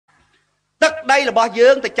đầy là bao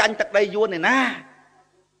dương tại tranh tật đầy yuan này na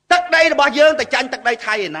tật đây là bao dương tại tranh tật đây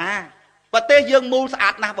thay này na và tê dương mưu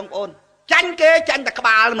sạch na bông ôn tranh kê tranh tật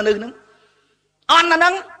ba mà nương nứng on là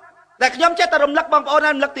nâng để nhóm chết ta rung lắc bông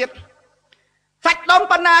ôn lắc tiệt sạch đông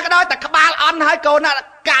pan na cái đó tật ba on hai câu na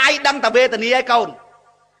cài đăng tà về tà ni hai câu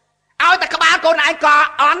ôi tật ba câu này có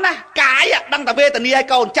on na cài đăng tà về tà ni hai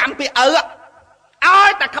câu chăm pi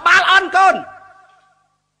ôi tật ba on con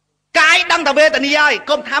cái đăng tà về tà ni ai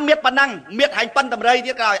con tham miết pan năng miết hành pan tầm rây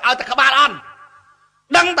tiết rồi ôi tật ba on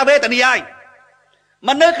đăng tà về tà ni ai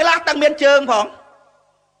mà nơi cái lát tăng miên trường phòng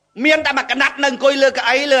miên ta mà cái nát nâng coi lừa cái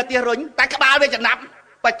ấy lừa tia rúng ta cái ba về trận nắp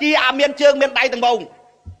và chia miên trường miên tay từng bông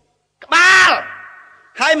ba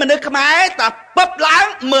hay mà nơi cái máy ta bấp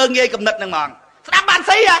láng mờ nghề cầm nứt nâng mòn đáp bàn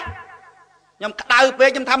xí à nhưng đau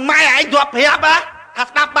về trong thăm mai anh đọp hiệp á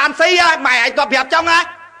thật đáp bàn xí á mày anh đọp hiệp trong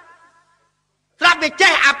á đáp việc chết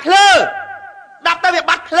à phơ đáp tới việc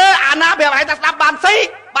bắt phơ à na việc anh ta đáp bàn xí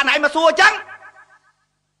bàn này mà xua trắng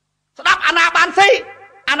đáp à na bàn xí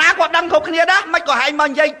à na quạt đâm khúc kia đó mấy có hay mà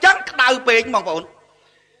dây trắng đau về trong bóng vốn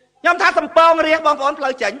nhưng ta sầm pong riết bóng vốn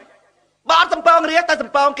lời chỉnh bỏ sầm pong riết ta sầm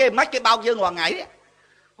pong kì mấy cái bao dương hoàng ngày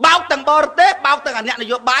bao tầng bò tết bao tầng anh nhận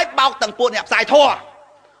vô bái bao tầng buồn đẹp xài thua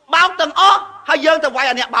bao tầng ó hay dương tầng quay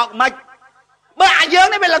anh nhận bao mày bởi à dương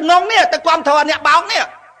này bây là ngon nè tầng quan thọ anh nhận bao nè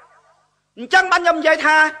chẳng ban nhầm dây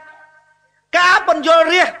tha cá bồn vô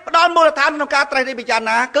riêng đón mua là than trong cá trai đi bị chán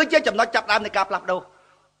ná cứ chơi chậm nó chập đam thì cặp lặp đâu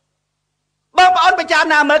bao bọn bị chán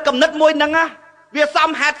ná mới cầm nứt môi nâng á việc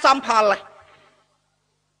xăm hát xăm phà lại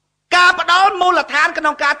cá đón mua là than cái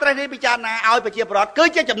nông cá trai đi bị chán ná ôi bị chia bọt cứ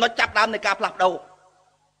chơi chậm nó chập đam thì cặp lặp đâu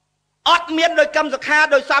ọt miên đôi cầm giặc ha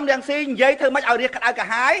đôi xăm đèn xi giấy thơ mấy ao riêng ai cả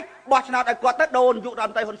hái bỏ cho nó đại quạt tất đồn dụ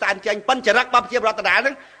đòn tay hồn sàn chênh phân chỉ rắc bắp chia bọt đá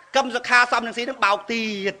đứng cầm giặc ha xăm đèn xi nó bào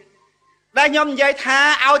tiệt đây nhom giấy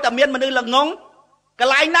tha ao tầm miên mà đưa là ngóng cái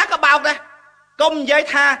lại nát có bào đây công giấy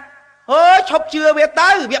tha ơi chụp chưa biết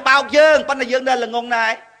tới việc bào dương phân là dương đây là ngóng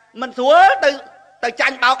này mình xuống từ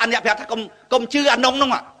tranh bào anh đẹp thật công chưa ăn nông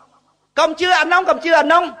không ạ công chưa ăn nông công chưa ăn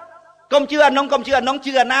nông công chưa ăn nông công chưa ăn nông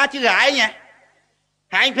chưa na chưa gãi nhỉ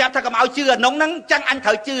hai anh phép thật cầm áo chưa nóng nắng chăng anh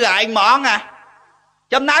thử chưa anh món à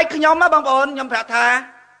chấm nay cứ nhóm á bông ôn nhóm phép tha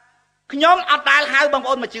cứ nhóm ăn tay hai bông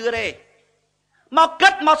ôn mà chưa đi mà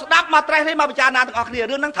kết mà đáp mà trai thế mà bây giờ nào từng ọt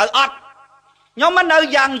đứa năng thử ọt nhóm mà nơi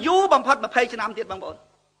giang dú bông phật mà phê cho nam tiệt bông ôn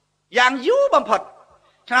giang dú bông phật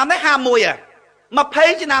cho nam đấy ham mùi à mà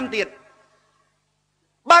phê cho nam tiệt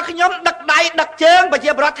ba cứ nhóm đặc đại đặc trơn và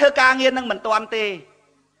chia bớt thơ ca nghiên năng mình toàn tê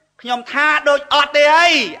nhóm tha đôi ọt đi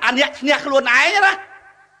ấy anh nhạc luôn ái nhá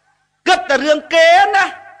cất là rương kế nè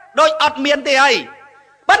đôi ọt miền thì ấy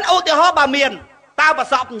bắn ô thì họ bà miền tao bà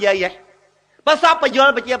sọp như vậy bà sọp bà vô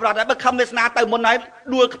bà chia bọt bà không biết nào từ muốn nói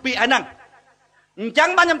đua bị ấy năng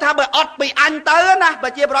chẳng bao nhiêu tha bà ọt bị anh tới nè bà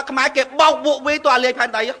chia bọt cái kịp bọc vụ vi tòa liệt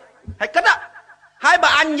phản tay hay cất á hai bà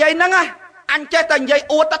anh vậy nè anh chết tình vậy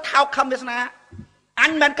uất ta thao không biết nào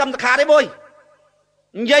anh men cầm khá đấy bôi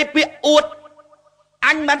vậy bị uất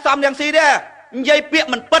anh men xóm đèn xì đấy vậy bị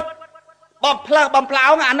mình bật bom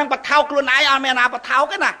plau ngà năng bật thao luôn ai ăn mẹ nào bật thao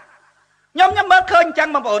cái nè nhóm mơ khơi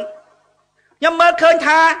chăng mà bổn nhóm mơ khơi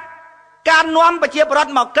tha can nuông bật chia bọt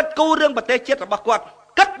màu cất cu riêng bật tê chết là bật quạt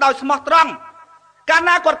cất đòi smart strong can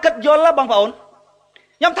na quạt cất vô là bằng bổn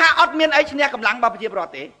nhóm tha ọt miên ấy nha cầm lăng bật chia bọt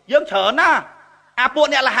thế dương chở na à bộ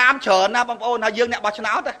này là ham chở na bằng bổn là dương này bật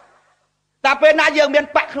cháo thôi ta bên na dương miên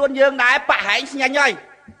bạc luôn dương này bạc hãy nhanh nhơi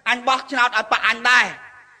anh bật cháo ở bạc anh đây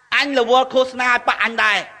anh là vua Khosna bạc anh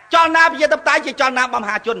đây cho na bây giờ tập tái chỉ cho na bom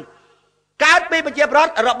hà chun cái bây bây giờ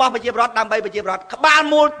bớt rồi bom bây giờ bớt đam bây giờ bớt ban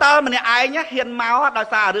mua tơ mình ai nhá hiền máu đòi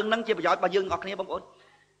xa rừng nâng chia bây giờ bà dương ngọt này bông ôn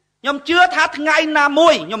nhom chưa thà ngày na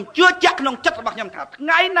mùi nhom chưa chắc nông chất bạc nhom thà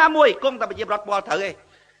ngày na mùi con ta bây giờ bớt bò thử ấy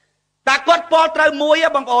ta quật bò trời mùi á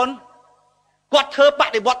bông ôn quật thơ bạc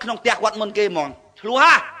để bọt nông tiạc quật môn kê mòn lúa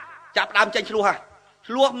ha chạp đam tranh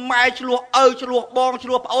lúa mai lúa bong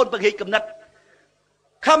lúa ôn bạc hít cầm nứt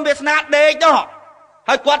không biết nát đê cho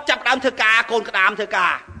hơi quát chặt đám thơ ca côn cái đám thơ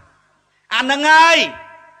ca anh nâng ơi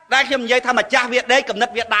đây khi mình dây thầm mà cha Việt đây cầm nứt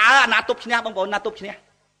Việt đá nát tụp nha bông bồn nát tụp nha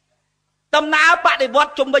tầm nào bạn để vót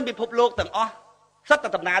trung bình bị phục lục tầng o rất là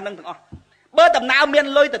tầm nào nâng tầng o bơ tầm nào miên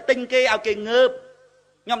lôi từ tinh kia ao kia ngớp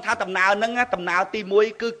nhom tha tầm nào nâng tầm nào tìm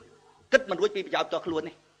muối cứ kích mình ruồi bị dạo toạc luôn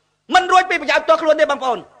này mình ruồi bị dạo toạc luôn đây bông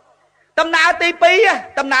bồn tầm nào tì pí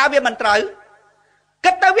tầm nào vì mình trời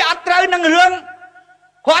kích tới vì ăn trời nâng hương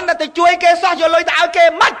khoan là từ chuối kê so vô lôi tạo kê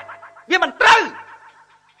mất vì mình trừ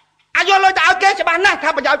à vô lôi tạo kê cho bạn nè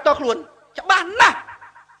tham bà giáo tốt luôn cho bạn nè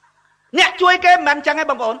nè chuối kê mình chẳng hay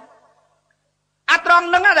bằng ổn à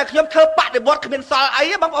tròn nâng là khi thơ bạn để bọt cái miền xò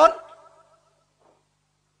ấy bằng ổn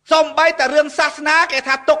xong bay tại rương sát ná kẻ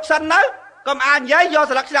thà tục sân đó កុំអានិយាយយក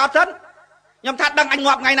ស្លឹកឆ្នោតសិនខ្ញុំថាដឹងអញ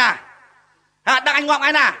ងាប់ថ្ងៃណាហាដឹងអញងាប់ថ្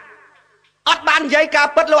ងៃណាអត់បាននិយាយការ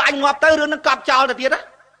ពិតលោកអញងាប់ទៅរឿងនឹងកប់ចោលទៅទៀត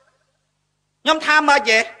ខ្ញុំថាមើល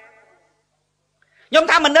ចេះខ្ញុំ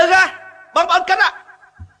ថាមនុស្សបងប្អូនគិត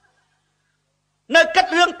នៅគិត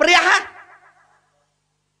រឿងព្រះ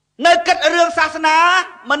នៅគិតរឿងសាសនា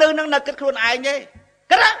មនុស្សនឹងនៅគិតខ្លួនឯងទេ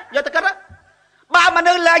គិតយកទៅគិតបើម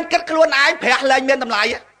នុស្សលែងគិតខ្លួនឯងព្រះលែងមានតម្លៃ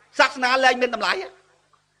សាសនាលែងមានតម្លៃ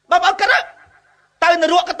បងប្អូនគិតទៅន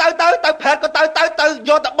រកក៏ទៅប្រែតក៏ទៅ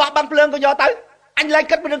យកទៅបោះបាំងភ្លើងក៏យកទៅអញលែង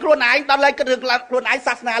គិតរឿងខ្លួនឯងដល់លែងគិតរឿងខ្លួនឯង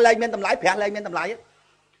សាសនាលែងមានតម្លៃព្រះលែងមានតម្លៃ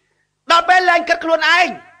ដល់ពេលលែងគិតខ្លួនឯង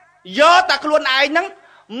យកតែខ្លួនឯងហ្នឹង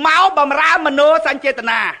មកបំរើមโนសញ្ចេត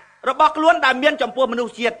នារបស់ខ្លួនដែលមានចំពោះមនុស្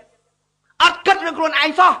សជាតិអត់គិតរឿងខ្លួនឯ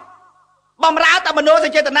ងសោះបំរើតែមโนស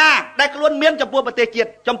ញ្ចេតនាដែលខ្លួនមានចំពោះប្រទេសជាតិ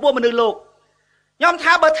ចំពោះមនុស្សលោកខ្ញុំ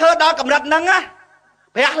ថាបើធ្វើដល់កម្រិតហ្នឹង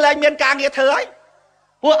ព្រះលែងមានការងារធ្វើហើយ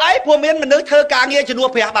ពួកអីពួកមានមនុស្សធ្វើការងារជំនួស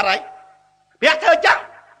ព្រះបាត់ហើយព្រះធ្វើចឹង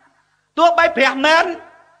ទោះបីព្រះមែន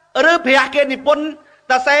ឬព្រះគេនិពន្ធ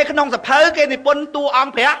តសេក្នុងសភៅគេនិពន្ធតួអ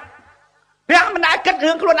ង្គព្រះមិនដែលគិត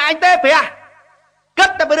រឿងខ្លួនឯងទេព្រះគិត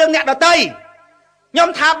តែរឿងអ្នកដទៃខ្ញុំ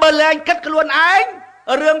ថាបើលែងគិតខ្លួនឯង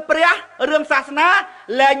រឿងព្រះរឿងសាសនា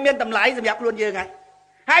លែងមានតម្លៃសម្រាប់ខ្លួនយើង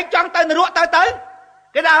ហើយចង់ទៅនរកទៅ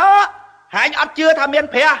គេថាអូហាញអត់ជឿថាមាន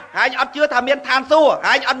ព្រះហាញអត់ជឿថាមានឋានសួគ៌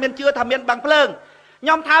ហាញអត់មានជឿថាមានបាំងភ្លើងខ្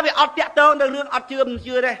ញុំថាវាអត់តាក់ទងនឹងរឿងអត់ជឿមិន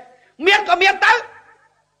ជឿទេមានក៏មានទៅ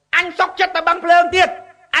អញសុកចិត្តទៅបាំងភ្លើងទៀត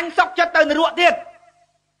អញសុកចិត្តទៅនរកទៀត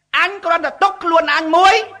អញគ្រាន់តែទុកខ្លួនអញមួ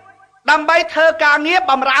យដើម្បីធ្វើការងារ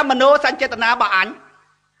បម្រើមโนសញ្ចេតនារបស់អញ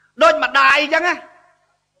ដូចម្ដាយអញ្ចឹង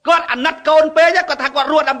គាត់អាណិតកូនពេកគាត់ថាគាត់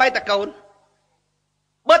រស់ដើម្បីតែកូន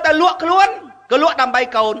បើតែលក់ខ្លួនក៏លក់ដើម្បី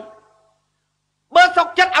កូនបើសុក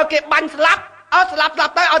ចិត្តឲ្យគេបាញ់ស្លាប់ស្លាប់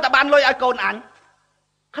ទៅឲ្យតែបានលុយឲ្យកូនអញ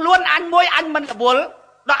ខ្លួនអញមួយអញមិនរវល់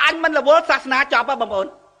ដល់អញមិនរវល់សាសនាចប់ហ៎បងប្អូន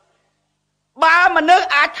បើមនុស្ស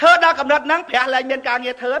អាចធ្វើដល់កម្រិតហ្នឹងព្រះលែងមានការ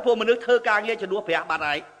ងារធ្វើព្រោះមនុស្សធ្វើការងារជំនួសព្រះបាត់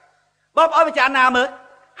ហើយបងប្អូនពិចារណាមើល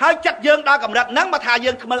ហើយចិត្តយើងដល់កម្រិតហ្នឹងមកថា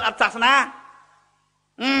យើងថ្មិលអត់សាសនា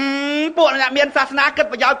ពួកអ្នកមានសាសនាគិត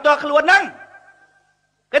ប្រយោជន៍ផ្ទាល់ខ្លួនហ្នឹង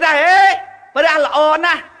គេថាហេព្រះល្អ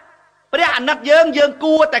ណាស់ព្រះអាណិតយើង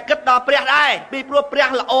គួរតែគិតដល់ព្រះដែរពីព្រោះព្រះ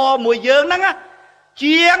ល្អមួយយើងហ្នឹង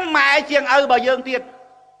ជាងម៉ែជាងឪរបស់យើងទៀត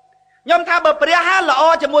ខ្ញុំថាបើព្រះល្អ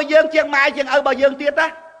ជាមួយយើងជាងម៉ែជាងឪរបស់យើងទៀតណា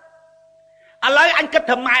ឥឡូវអញគិត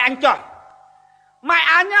ថាម៉ែអញចោះម៉ែ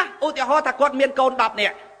អញឧទាហរណ៍ថាគាត់មានកូន10នា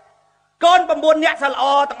ក់កូន9នាក់សល្អ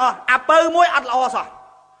ទាំងអស់អាពៅមួយអត់ល្អសោះ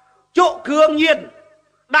ជក់គ្រឿងញៀន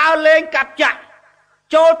ដើរលេងកាប់ចាក់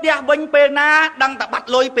ចូលផ្ទះវិញពេលណាដឹងតែបាត់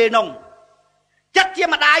លុយពេលនោះចិត្តជា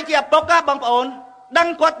ម្ដាយជាឪពុកបងប្អូនដឹង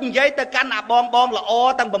គាត់និយាយទៅកាន់អាបងល្អ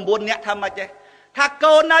ទាំង9នាក់ថាម៉េចទេថា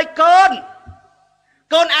កូនហើយកូ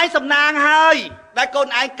នឯងសំណាងហើយដែលកូន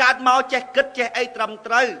ឯងកើតមកចេះគិតចេះអីត្រឹម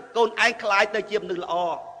ត្រូវកូនឯងខ្លាយទៅជាមនុស្សល្អ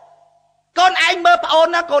កូនឯងមើលប្អូន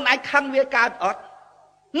ណាកូនឯងខឹងវាកើតអត់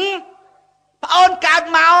ប្អូនកើត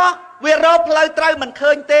មកវារកផ្លូវត្រូវមិន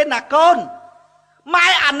ឃើញទេណាកូនម៉ែ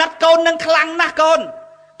អាណិតកូននឹងខ្លាំងណាស់កូន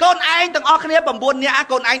ឯងទាំងអស់គ្នា9នាក់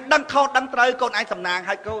កូនឯងដឹងខុសដឹងត្រូវកូនឯងសំណាង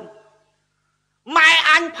ហើយកូនម៉ែ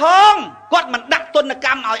អញផងគាត់មិនដាក់ទណ្ឌក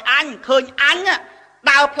ម្មឲ្យអញឃើញអញ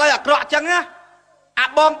ដើរផ្លូវអាក្រក់អញ្ចឹងអា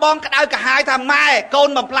បងក្តៅកាហាយថាម៉ែកូន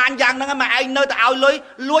បំផ្លាញយ៉ាងហ្នឹងម៉ែឯងនៅតែឲ្យលុយ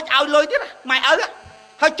លួចឲ្យលុយទៀតម៉ែឪ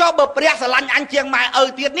ហើយចុះបើព្រះស្រឡាញ់អញជាងម៉ែឪ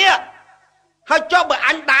ទៀតនេះហើយចុះបើអ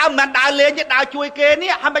ញដើរមិនដើរលេងទេដើរជួយគេ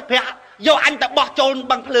នេះហើយមិនព្រះយកអញទៅបោះចូល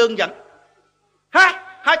បឹងភ្លើងអញ្ចឹង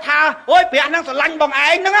ហើយថាអូយព្រះហ្នឹងស្រឡាញ់បងឯ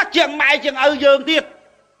ងហ្នឹងជាងម៉ែជាងឪយើងទៀត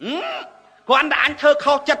គ្រាន់តែអញធ្វើ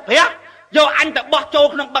ខុសចិត្តព្រះយកអញទៅបោះចូល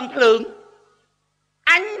ក្នុងបឹងភ្លើង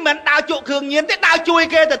អញមិនដើរជក់គ្រឿងញៀនទេដើរជួយ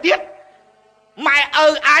គេទៅទៀតម៉ែឪ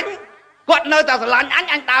អញគាត់នៅតែស្រឡាញ់អ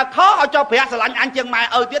ញដើរខុសឲ្យចុះព្រះស្រឡាញ់អញជាងម៉ែ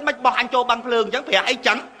ឪទៀតមិនបោះអញចូលបឹងភ្លើងអញ្ចឹងព្រះអី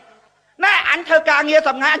ចឹងណែអញធ្វើការងារស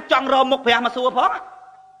ម្ងាយអញចង់រកមុខព្រះមកសួរផង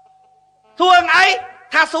សួរអី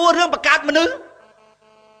ថាសួររឿងបង្កើតមនុស្ស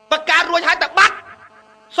បង្កើតរួចហើយតែបាត់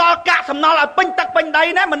សល់កាក់សំណល់ឲ្យពេញទឹកពេញដី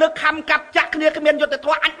ណាមនុស្សខំកាប់ចាក់គ្នាគ្មានយុត្តិធ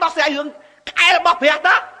ម៌អញដោះស្រាយរឿងក្អែលរបស់ព្រះ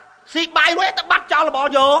តាស៊ីបាយរួចតែបាត់ចោលរបស់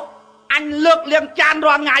យកអញលើកលាងចាន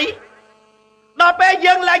រាល់ថ្ងៃដល់ពេល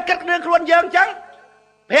យើងឡើងគិតរឿងខ្លួនយើងអញ្ចឹង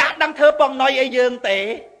ព្រះដឹងធ្វើបងណុយអីយើងទេ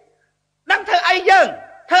ដឹងធ្វើអីយើង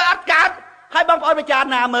ធ្វើអត់កើតហើយបងប្អូនពិចារ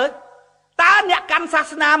ណាមើលតើអ្នកកាន់សា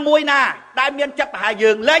សនាមួយណាដែលមានចិត្តប្រហែលយើ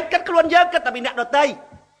ងលែងគិតខ្លួនយើងគិតតែពីអ្នកដទៃ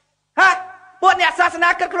ពួកអ្នកសាសនា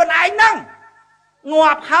គិតខ្លួនឯងហ្នឹងងា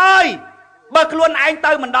ប់ហើយបើខ្លួនឯង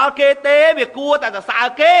ទៅមិនដល់គេទេវាគួរតែសរសើរ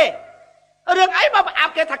គេរឿងអីមកប្រអា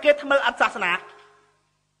ប់គេថាគេថ្មិលអត់សាសនា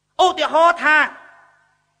ឧទាហរណ៍ថា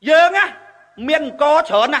យើងមានអង្គ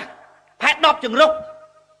ច្រើនណាស់ផែ10ចង្រុក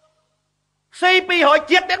ស៊ី200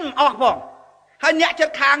ជាតិទៀតមិនអស់ផង ហើយអ្នកចិ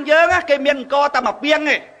ត្តខាងយើងគេមានអង្គតែមកពីង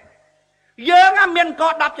ឯងយើងមានអង្គ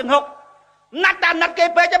10ចង្ហុកណាត់តែណាត់គេ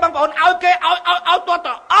ពេកទេបងប្អូនឲ្យគេឲ្យទាត់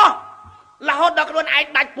ទៅអស់រហូតដល់ខ្លួនឯង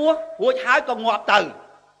ដាច់ពោះរួចហើយក៏ងាប់ទៅ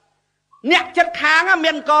អ្នកចិត្តខាង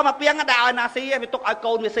មានអង្គមកពីងដែលឲ្យណាស៊ីវាទុកឲ្យ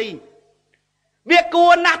កូនវាស៊ីវាគួ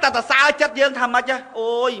រណាស់តែសរសើរចិត្តយើងថាម៉េច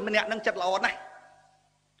អូយម្នាក់នឹងចិត្តល្អណាស់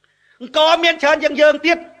អង្គមានច្រើនជាងយើង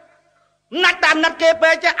ទៀតណាត់តែណាត់គេពេ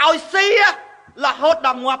កចេះឲ្យស៊ីរហូតដ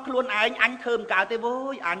ល់ងាប់ខ្លួនឯងអញធ្វើមិនកើតទេអូ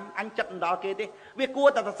យអញចិត្តមិនដល់គេទេវាគួរ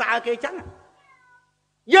តែសរសើរគេចឹង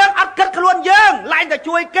យើងអត់គិតខ្លួនយើងឡើងតែ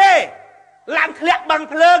ជួយគេឡើងធ្លាក់បឹង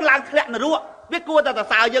ភ្លើងឡើងធ្លាក់នរកវាគួរតែសរ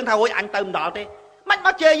សើរយើងថាអូយអញទៅមិនដល់ទេមិនម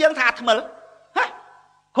កជេរយើងថាអាថ្មិលហ៎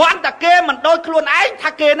គ្រាន់តែគេមិនដូចខ្លួនឯង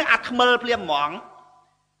ថាគេនឹងអាថ្មិលភ្លាមហ្មង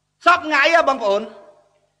សពថ្ងៃបងប្អូន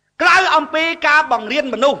ក្រៅអំពីការបង្រៀន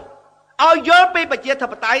មនុស្សឲ្យយល់ពីប្រជាធិ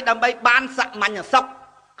បតេយ្យដើម្បីបានសាមញ្ញសុខ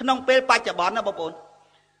ក្នុងពេលបច្ចុប្បន្នណាបងប្អូន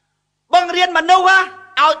បង្រៀនមនុស្សឲ្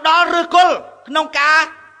យដល់ឬគល់ក្នុងការ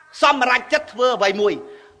សម្រេចចិត្តធ្វើអ្វីមួយ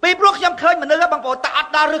ពីព្រោះខ្ញុំឃើញមនុស្សបងប្អូនតែអ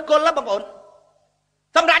ត់ដល់ឬគល់បងប្អូន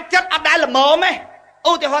សម្រេចចិត្តអត់ដែលល្មមទេ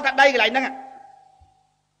ឧទាហរណ៍ថាដីកន្លែងហ្នឹង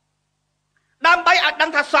ដើម្បីឲ្យដឹ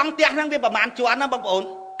ងថាសង់ផ្ទះហ្នឹងវាប្រមាណជាន់ណាបងប្អូន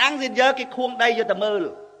អង់ស៊ីញ៉ើគេខួងដីយកទៅមើល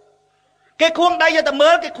គេខួងដីយកទៅមើ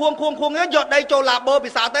លគេខួងយកដីចូលឡាបូ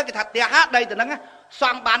ពិសោធន៍ទៅគេថាផ្ទះដីទៅហ្នឹងស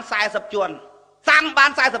ង់បាន40ជាន់សាំបា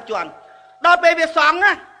ន40ជាន់ដល់ពេលវាសង់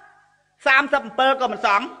37ក៏មិនស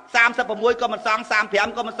ង់36ក៏មិនសង់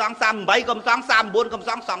35ក៏មិនសង់38ក៏មិនសង់39ក៏មិន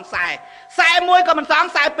សង់សង់41ក៏មិនសង់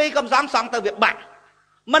42ក៏មិនសង់សង់ទៅវាបាក់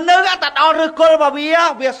មនុស្សតែដល់ឬគល់របស់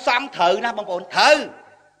វាសង់ត្រូវណាបងប្អូនត្រូវ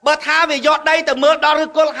បើថាវាយកដីទៅមើលដល់ឬ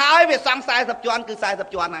គល់ហើយវាសង់40ជាន់គឺ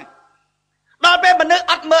40ជាន់ហើយដល់ពេលមនុស្ស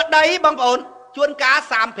អត់មើលដីបងប្អូនជួនកាល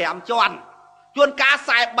35ជាន់ជួនកាល43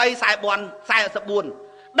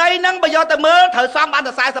 44ដីហ្នឹងបើយកទៅមើលត្រូវសង់បាន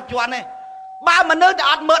តែ40ជាន់ទេបើមនុស្សតែ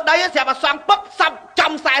អត់មើលដីស្រាប់តែសង់ពឹកសាប់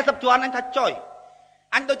ចំ40ជាន់អញថាចុយ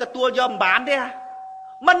អញដូចទទួលយកមិនបានទេ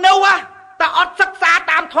មនុស្សតែអត់សិក្សា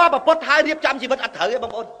តាមធម៌ព្រះពុទ្ធហើយរៀបចំជីវិតអត់ត្រូវទេប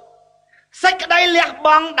ងប្អូនសេចក្តីលះប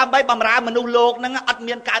ង់ដើម្បីបម្រើមនុស្សលោកហ្នឹងអត់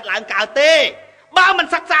មានកើតឡើងកើតទេបើមិន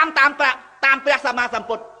សិក្សាតាមព្រះសម្មាសម្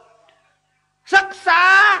ពុទ្ធសិក្សា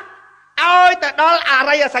ឲ្យទៅដល់អ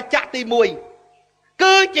រិយសច្ចៈទី1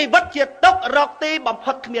គឺជីវិតជាទុក្ខរកទីបំ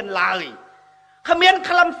ផុតគ្មានឡើយគ្មាន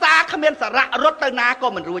ខ្លឹមសារគ្មានសារៈរត់ទៅណាក៏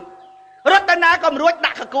មិនរួចរត់ទៅណាក៏មិនរួច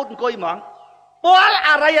ដាក់កកូតអង្គុយហ្មងពលអ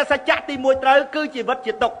រិយសច្ចៈទី1ត្រូវគឺជីវិត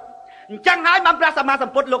ជាទុក្ខអញ្ចឹងហើយបានព្រះសម្មាស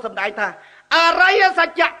ម្ពុទ្ធលោកសម្ដែងថាអរិយស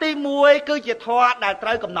ច្ចៈទី1គឺជាធម៌ដែលត្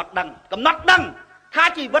រូវកំណត់ដឹងថា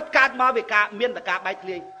ជីវិតកើតមកវាមានតែការបែកធ្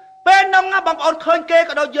លាយពេលហ្នឹងបងប្អូនឃើញគេ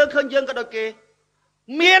ក៏ដូចយើងឃើញយើងក៏ដូចគេ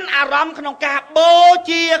មានអារម្មណ៍ក្នុងការបូ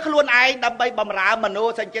ជាខ្លួនឯងដើម្បីបម្រើមនោ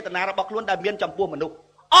សញ្ចេតនារបស់ខ្លួនដែលមានចំពោះមនុស្ស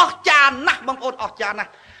អស្ចារ្យណាស់បងប្អូនអស្ចារ្យណាស់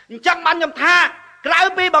អញ្ចឹងបានខ្ញុំថាក្រៅ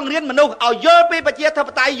ពីបង្រៀនមនុស្សឲ្យយល់ពីប្រជាធិប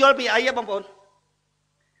តេយ្យយល់ពីអីបងប្អូន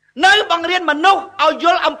នៅបង្រៀនមនុស្សឲ្យយ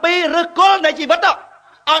ល់អំពីឫសគល់នៃជីវិតឲ្យ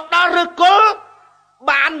ដល់ឫសគល់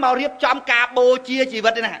បានមករៀបចំការបូជាជីវិ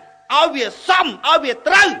តនេះណាឲ្យវាសមឲ្យវា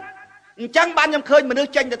ត្រូវអញ្ចឹងបានខ្ញុំឃើញមនុស្ស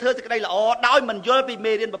ចេញទៅធ្វើសេចក្តីល្អដោយមិនយល់ពី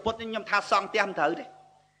មេរៀនពុទ្ធខ្ញុំថាសង់ផ្ទះមិនត្រូវទេ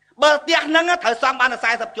បើផ្ទះហ្នឹងត្រូវសង់បាន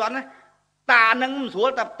តែ40ជាន់ណាតាហ្នឹងមិនស្រួល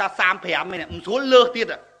តែ35ឯនេះមិនស្រួលលើសទៀត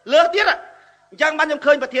អញ្ចឹងបានខ្ញុំ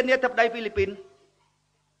ឃើញប្រធានាធិបតីហ្វីលីពីន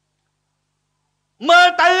មើល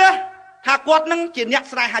ទៅថាគាត់នឹងជាអ្នក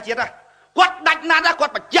ស្នេហាជាតិគាត់ដាច់ណាស់គា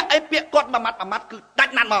ត់បញ្ជាក់អីពាក្យគាត់មួយម៉ាត់គឺដា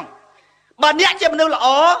ច់ណាស់ហ្មងបើអ្នកជាមនុស្សល្អ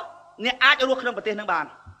អ្នកអាចរស់ក្នុងប្រទេសហ្នឹងបាន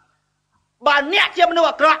បើអ្នកជាមនុស្ស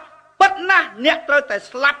អាក្រក់ពិតណាស់អ្នកត្រូវតែ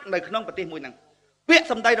ស្លាប់នៅក្នុងប្រទេសមួយហ្នឹងពាក្យ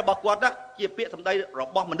សម្ដីរបស់គាត់ជាពាក្យសម្ដីរ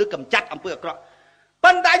បស់មនុស្សកំចាត់អំពើអាក្រក់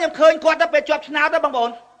ប៉ុន្តែខ្ញុំឃើញគាត់ទៅពេលជាប់ឆ្នោតបងប្អូ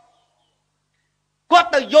នគាត់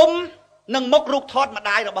ទៅយំនឹងមុខរូបថតម្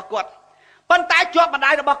ដាយរបស់គាត់ប៉ុន្តែជាប់ម្ដា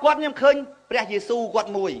យរបស់គាត់ខ្ញុំឃើញព្រះយេស៊ូវគាត់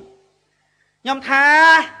មួយខ្ញុំថា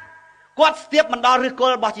គាត់ស្ទាបមិនដល់ឫសគ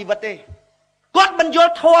ល់របស់ជីវិតទេគាត់មិនយ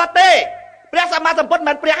ល់ធម៌ទេព្រះសម្មាសម្ពុទ្ធ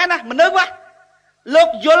មិនព្រះឯណាមនុស្សលោក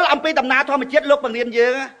យល់អំពីដំណើរធម្មជាតិលោកបង្រៀនយើ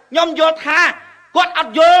ងខ្ញុំយល់ថាគាត់អ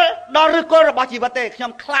ត់យល់ដល់ឫសគល់របស់ជីវិតទេខ្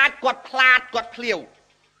ញុំខ្លាចគាត់ផ្លាតគាត់ភ្លាវ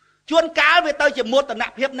ជួនកាលវាទៅជាមោទន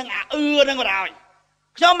ភាពនឹងអានឹងបណ្ដោយ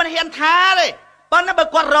ខ្ញុំមិនហ៊ានថាទេប៉ុន្តែបើ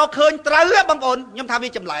គាត់រកឃើញត្រូវបងប្អូនខ្ញុំថាវា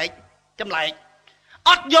ចម្លែក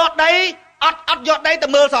អត់យកដីអត់យកដីទៅ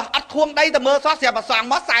មើលសោះអត់ខួងដីទៅមើលសោះស្រាប់ប្រសង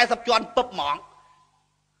មក40ជាន់ពឹបហ្មង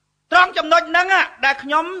ត្រង់ចំណុចហ្នឹងដែលខ្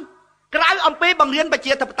ញុំក្រៅអំពីបង្រៀនប្រ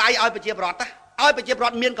ជាធិបតេយ្យឲ្យប្រជាពលរដ្ឋឲ្យប្រជាពលរ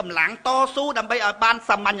ដ្ឋមានកម្លាំងតស៊ូដើម្បីឲ្យបាន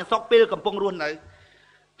សាមញ្ញសុខពេលកំពុងរស់នៅ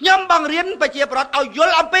ខ្ញុំបង្រៀនប្រជាពលរដ្ឋឲ្យយ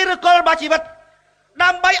ល់អំពីឫសគល់របស់ជីវិតដើ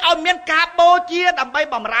ម្បីឲ្យមានការបូជាដើម្បី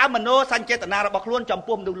បម្រើមនោសញ្ចេតនារបស់ខ្លួនចំ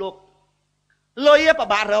ពោះមនុស្សលោកលុយពិ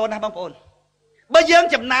បាករកណាស់បងប្អូនបើយើង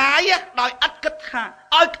ចំណាយដោយឥតគិតថា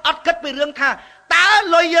អត់គិតពីរឿងថាតើ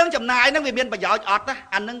លុយយើងចំណាយហ្នឹងវាមានប្រយោជន៍អត់ណា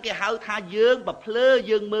អាហ្នឹងគេហៅថាយើងប្រភ្លើ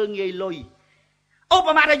យើងមើងងាយលុយឧប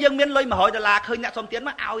មាថាយើងមានលុយ$100ឃើញអ្នកសុំទានម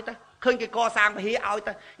កឲ្យទៅឃើញគេកសាងវិហារឲ្យ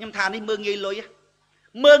ទៅខ្ញុំថានេះមើងងាយលុយ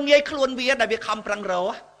មើងងាយខ្លួនវាដែលវាខំប្រឹងរ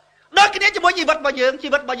កដូចគ្នាជាមួយជីវិតរបស់យើង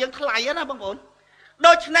ថ្លៃណាបងប្អូន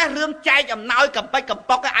ដូច្នេះរឿងចែកអំណោយកំពេចកំ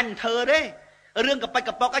ប៉ុកអញមិនធ្វើទេរឿងកំពេច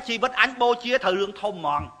កំប៉ុកជីវិតអញបូជាត្រូវរឿងធំហ្ម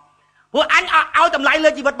ងព្រោះអញឲ្យតម្លៃលើ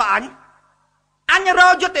ជីវិតរបស់អញរ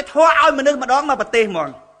កយុត្តិធម៌ឲ្យមនុស្សម្ដងមកប្រទេសហ្មង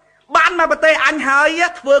បានមកប្រទេសអញហើយ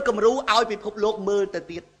ធ្វើគំរូឲ្យពិភពលោកមើលទៅ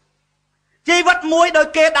ទៀតជីវិតមួយដោយ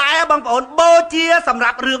គេដែរបងប្អូនបូជាសម្រា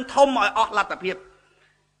ប់រឿងធំឲ្យអស់លទ្ធភាព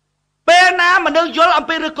ពេលណាមនុស្សយល់អំ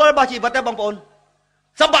ពីឫសគល់របស់ជីវិតទេបងប្អូន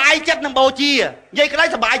សบายចិត្តនឹងបូជានិយាយក្តី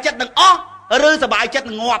សบายចិត្តនឹងអស់ឬសบายចិត្ត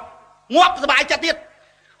នឹងងាប់សบายចិត្តទៀត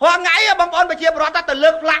រាល់ថ្ងៃបងប្អូនប្រជាពលរដ្ឋទៅលើ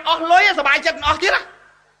កផ្លាកអស់លុយសบายចិត្តនឹងអស់ទៀត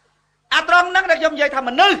អាត្រង់ហ្នឹងដែលខ្ញុំនិយាយថាម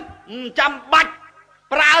នុស្សចាំបាច់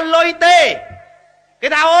ប្រើលុយទេគេ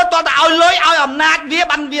ថាអូតើឲ្យលុយឲ្យអំណាចវា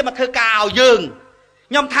បានវាមកធ្វើការឲ្យយើង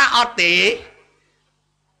ខ្ញុំថាអត់ទេ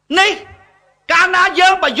នេះកាលណាយើ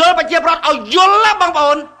ងបញ្យល់ប្រជាពលរដ្ឋឲ្យយល់បងប្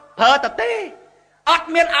អូនប្រើតទេអត់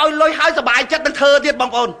មានឲ្យលុយឲ្យសុបាយចិត្តនឹងធ្វើទៀតបង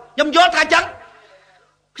ប្អូនខ្ញុំយល់ថាអញ្ចឹង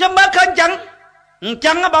ខ្ញុំមើលឃើញអញ្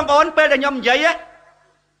ចឹងបងប្អូនពេលដែលខ្ញុំនិយាយ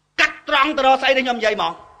កាត់ត្រង់ទៅរកស្អីដែលខ្ញុំនិយាយហ្ម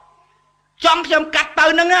ងចង់ខ្ញុំកាត់ទៅ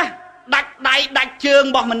ហ្នឹងដាច់ដៃដាច់ជើង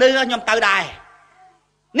របស់មនុស្សខ្ញុំទៅដែរ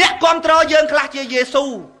អ្នកគ្រប់គ្រងយើងខ្លះជាយេស៊ូ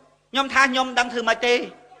ខ្ញុំថាខ្ញុំមិនដឹងធ្វើម៉េចទេ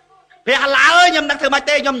ព្រះអាឡាអើយខ្ញុំមិនដឹងធ្វើម៉េច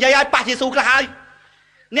ទេខ្ញុំនិយាយឲ្យប៉ះយេស៊ូខ្លះហើយ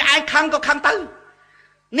អ្នកឯងខឹងក៏ខឹងទៅ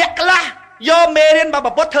អ្នកខ្លះយកមេរៀនរបស់ព្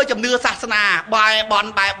រះពុទ្ធធ្វើជំនឿសាសនាបែបន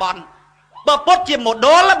ព្រះពុទ្ធជាម៉ូដ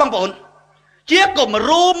លបងប្អូនជាគំ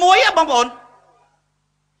រូមួយបងប្អូន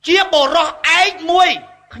ជាបរិសឯកមួយ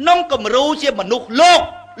ក្នុងគំរូជាមនុស្សលោ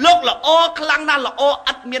កល្អខ្លាំងណាស់ល្អ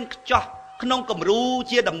ឥតមានខ្ចោះក្នុងគំរូ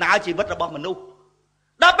ជាដំណើរជីវិតរបស់មនុស្ស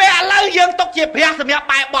ដល់ពេលឥឡូវយើងຕົកជាព្រះសម្រាប់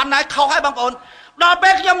បែបនហើយខុសហើយបងប្អូនដល់ពេ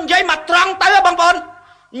លខ្ញុំនិយាយមកត្រង់ទៅបងប្អូន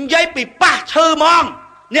និយាយពីប៉ះឈើហ្មង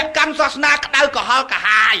អ្នកកាន់សាសនាក្តៅក្រហល់កា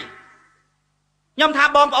ហាយខ្ញុំថា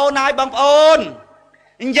បងប្អូនហើយបងប្អូន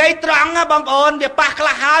និយាយត្រង់បងប្អូនវាប៉ះខ្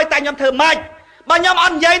លះហើយតែខ្ញុំធ្វើម៉េចបើខ្ញុំអ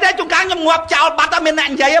ត់និយាយទេជួនកាលខ្ញុំងាប់ចោលបាត់តែមានអ្នក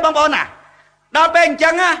និយាយបងប្អូនណាដល់ពេលអញ្ចឹ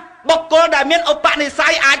ងបុគ្គលដែលមានឧបនិស្ស័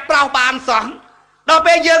យអាចប្រោសបានសោះដល់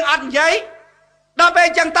ពេលយើងអត់និយាយដល់ពេល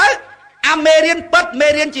អញ្ចឹងទៅអាមេរៀនពិតមេ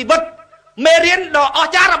រៀនជីវិតមេរៀនដ៏អ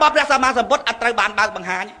ស្ចារ្យរបស់ព្រះសម្មាសម្ពុទ្ធអត់ត្រូវបានបើកបង្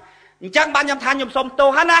ហាញអញ្ចឹងបានខ្ញុំថាខ្ញុំសុំទោ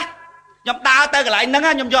សណាខ្ញុំដើរទៅកន្លែងហ្នឹង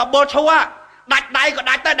ខ្ញុំយកបុលឈួរដាច់ដៃក៏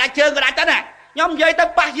ដាច់ទៅដាច់ជើងក៏ដាច់ទៅណាខ្ញុំនិយាយទៅ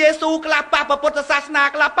ប៉ះយេស៊ូខ្លះប៉ះព្រះពុទ្ធសាសនា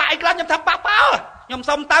ខ្លះប៉ះអីខ្លះខ្ញុំថាប៉ះខ្ញុំ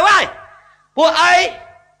សុំទៅហើយពួកអី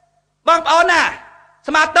បងប្អូនណា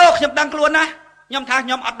ស្មាតោខ្ញុំដឹងខ្លួនណាខ្ញុំថាខ្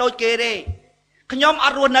ញុំអត់ដូចគេទេខ្ញុំអ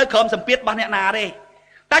ត់រស់នៅក្រោមសម្ពាធរបស់អ្នកណាទេ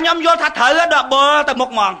តែខ្ញុំយល់ថាត្រូវដល់បលទៅមុខ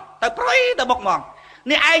ហ្មងទៅព្រុយទៅមុខហ្មង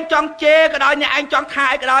នេះឯងចង់ជេរក៏ដោយនេះឯងចង់ថា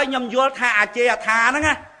អីក៏ដោយខ្ញុំយល់ថាអាជេរអាថាហ្នឹង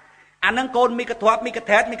អាហ្នឹងកូនមីកធប់មីក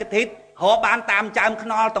ថេតមីកធីតរកបានតាមចើមខ្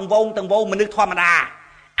នល់តង្វងមនុស្សធម្មតា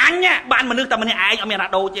អញបានមនុស្សតែម្នាក់ឯងអត់មានណា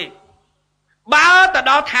ដូចទេបើទៅ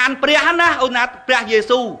ដល់ឋានព្រះណាអូនណាព្រះយេ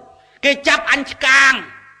ស៊ូគេចាប់អញឆ្កាង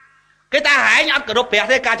គេថាហែងអត់គោរពព្រះ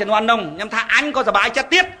ទេការជំនាន់នោះខ្ញុំថាអញក៏សប្បាយចិត្ត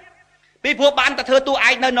ទៀតពីព្រោះបានតែធ្វើតួឯ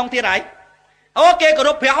ងនៅក្នុងទៀតហើយអូគេគោរ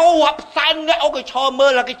ពព្រះអូរាប់ផ្សែងអ្នកអូគេឈរមើ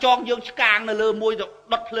លហើយគេចងយើងឆ្កាងនៅលើមួយ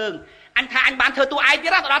ដុតភ្លើងអញថាអញបានធ្វើតួឯងទៀ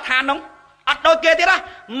តទៅដល់ឋាននោះអត់ដូចគេទៀតណា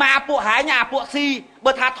មកពួកហែងអាពួកស៊ី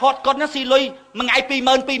បើថាថតកុនស៊ីលុយមួយថ្ងៃ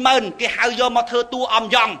20000គេហៅយកមកធ្វើតួអំ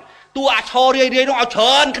យ៉ងតួអាឈររាយនោះឲ្យច្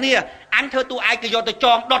រើនគ្នាអញធ្វើតួឯងគេយកទៅច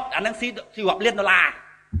ងដុតអាហ្នឹងស៊ីរាប់លានដុល្លារ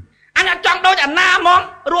អញអត់ចង់ដូចអាណាហ្មង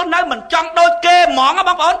រស់នៅមិនចង់ដូចគេហ្មង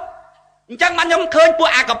បងប្អូនអញ្ចឹងបានខ្ញុំឃើញពួក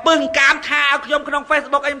អាកពឹសកាមថាឲ្យខ្ញុំក្នុង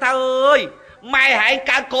Facebook អីខ្ញុំថាអើយម៉ែហែង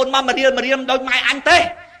កើតកូនមករៀលដូចម៉ែអញទេ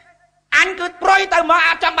អញគឺប្រុយទៅមកអ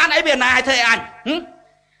ត់ចង់បានអីវាណាឲ្យធ្វើអញ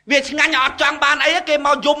វាឆ្ងាញ់អត់ចង់បានអីគេម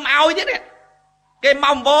កយំឲ្យទៀតគេម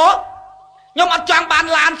កវោខ្ញុំអត់ចង់បាន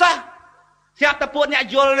ឡានសោះស្រាប់តែពួកអ្នក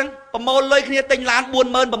យល់នឹងប្រមូលលុយគ្នាទិញឡាន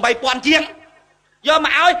 48000 ជាងយកម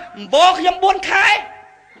កឲ្យវោខ្ញុំ4ខែ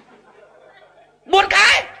បង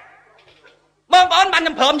ប្អូនបានខ្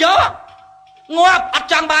ញុំព្រមយកងាប់អត់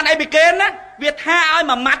ចង់បានអីពីគេណាវាថាឲ្យ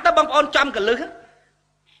មួយម៉ាត់ទៅបងប្អូនចំកលឹះ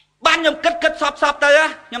បានខ្ញុំគិតសពទៅ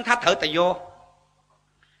ខ្ញុំថាត្រូវតែយក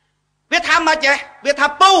វាថាមកចេះវាថា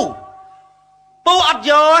ពូអត់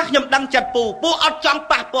យកខ្ញុំដឹងចិត្តពូអត់ចង់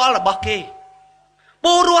ប៉ះពាល់របស់គេ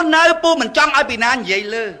ពូរស់នៅពូមិនចង់ឲ្យពីណានិយាយ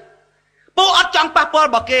លើពូអត់ចង់ប៉ះពាល់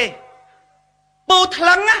របស់គេពូថ្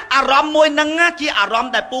លឹងអារម្មណ៍មួយហ្នឹងជាអារម្ម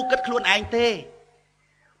ណ៍ដែលពូគិតខ្លួនឯងទេ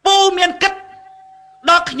ពូមានគិត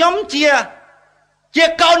ដល់ខ្ញុំជា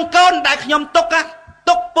កូនដែលខ្ញុំទុក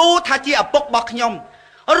ពូថាជាឪពុករបស់ខ្ញុំ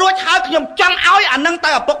រួចហើយខ្ញុំចង់ឲ្យអានឹងទៅ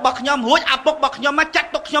ឪពុករបស់ខ្ញុំរួចឪពុករបស់ខ្ញុំមកចាត់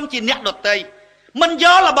ទុកខ្ញុំជាអ្នកដតីមិនយ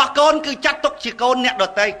ករបស់កូនគឺចាត់ទុកជាកូនអ្នកដ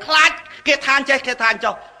តីខ្លាចគេថាចេះគេថា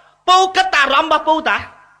ចុះពូគិតអារម្មណ៍របស់ពូតា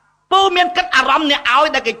ពូមានគិតអារម្មណ៍អ្នកឲ្យ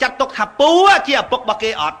ដែលគេចាត់ទុកថាពូជាឪពុករបស់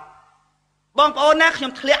គេអត់បងប្អូនណាខ្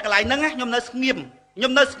ញុំធ្លាក់កន្លែងហ្នឹងខ្ញុំនៅស្ងៀម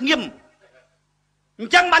អ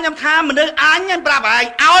ញ្ចឹងបានខ្ញុំថាមនុស្សអញខ្ញុំប្រាប់ឯង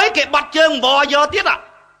ឲ្យគេបត់ជើងវយកទៀត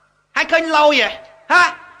ហើយឃើញលយហ៎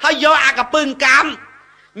ហើយយកអាកពឹងកាម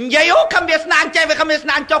និយាយអូខំវាស្នាចេះវាខំវាស្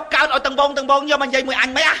នាចុកកើតឲ្យទាំងបងយកមកនិយាយមួយអ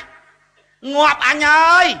ញមិនងាប់អញ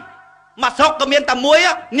ហើយមកស្រុកក៏មានតែមួយ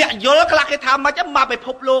អ្នកយល់ខ្លះគេថាមិនមកពិភ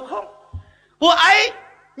ពលោកហ៎ពួកអី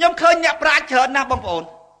ខ្ញុំឃើញអ្នកប្រាជ្ញច្រើនណាស់បងប្អូន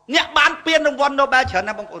អ្នកបានពានរង្វាន់ Nobel ច្រើន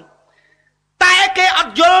ណាស់បងប្អូនតែគេអ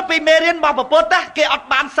ត់យល់ពីមេរៀនរបស់ពុទ្ធគេអត់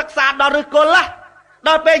បានសិក្សាដល់ឫសគល់ដ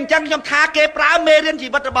ល់ពេលអញ្ចឹងខ្ញុំថាគេប្រើមេរៀនជី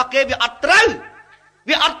វិតរបស់គេវាអត់ត្រូវ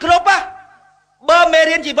វាអត់គ្រប់បើមេ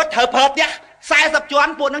រៀនជីវិតត្រូវប្រើផ្ទះ40ជា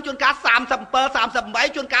ន់ពួកហ្នឹងជួនកាល37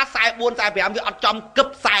 38ជួនកាល44 45វាអត់ចំគឹប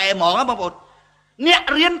40ហ្មងបងប្អូនអ្នក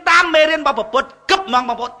រៀនតាមមេរៀនរបស់ពុទ្ធគឹបហ្មង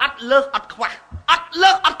បងប្អូនអត់លើសអត់ខ្វះ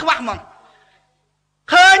ហ្មង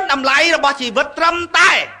ឃើញតម្លៃរបស់ជីវិតត្រឹម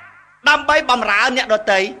តែដើម្បីបំរើអ្នកដ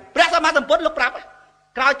ទៃព្រះសម្មាសម្ពុទ្ធលោកប្រាប់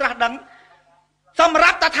ក្រោយត្រាស់ដឹងសម្រា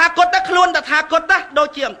ប់តថាគតខ្លួនតថាគតដូច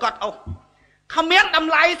ជាអង្កត់អុសគ្មានត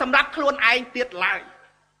ម្លៃសម្រាប់ខ្លួនឯងទៀតឡើយ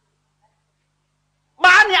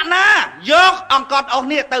បានអ្នកណាយកអង្កត់អុស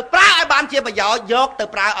នេះទៅប្រើឲ្យបានជាប្រយោជន៍យកទៅ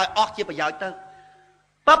ប្រើឲ្យអស់ជាប្រយោជន៍ទៅ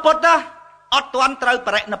ព្រះពុទ្ធអត់ទាន់ត្រូវប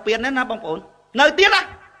រិនិព្វានទេណាបងប្អូននៅទៀត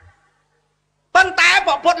ប៉ុន្តែ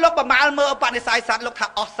ព្រះពុទ្ធលោកប្រមាលមើលឧបនិស្ស័យសត្វលោកថា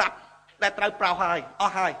អស់សត្វដែលត្រូវប្រោសហើយអ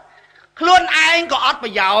ស់ហើយខ្លួនឯងក៏អត់ប្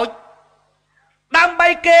រយោជន៍ដើម្បី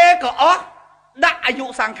គេក៏អស់ដាក់អាយុ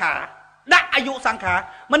សង្ខារ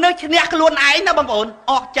មនុស្សឈ្នះខ្លួនឯងណាបងប្អូន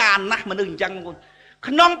អស់ចានណាស់មនុស្សអញ្ចឹងបងប្អូន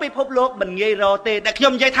ក្នុងពិភពលោកមិនងាយរកទេតែខ្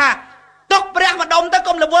ញុំនិយាយថាទុកព្រះម្ដុំទៅ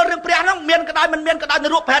កុំរវល់រឿងព្រះហ្នឹងមានក៏ដោយមិនមានក៏ដោយន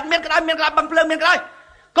រកប្រែតមានក៏ដោយមានក៏ដោយបឹងភ្លើងមានក៏ដោយ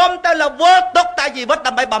កុំទៅរវល់ទុកតែជីវិត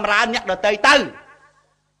ដើម្បីបម្រើអ្នកដទៃទៅ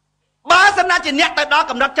បើសិនណាជាអ្នកទៅដល់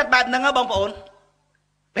កំណត់ចិត្តបែបហ្នឹងបងប្អូន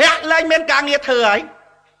ព្រះលែងមានការងារធ្វើហើយ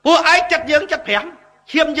ពួកឯងចិត្តយើងចិត្តព្រះ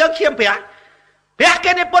ឈាមយើងឈាមព្រះ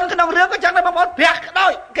គេនិពន្ធក្នុងរឿងក៏ចឹងដែរបងប្អូនព្រះក៏ដោ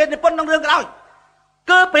យគេនិពន្ធក្នុងរឿងក៏ដោយ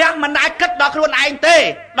គឺព្រះមិនដែលគិតដល់ខ្លួនឯងទេ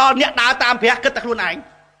ដល់អ្នកដើរតាមព្រះគិតតែខ្លួនឯង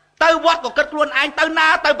ទៅវត្តក៏គិតខ្លួនឯងទៅណា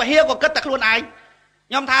ទៅពហិក៏គិតតែខ្លួនឯង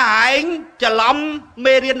ខ្ញុំថាឯងច្រឡំ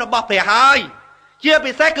មេរៀនរបស់ព្រះហើយជា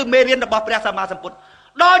ពិសេសគឺមេរៀនរបស់ព្រះសម្មាសម្ពុទ្ធ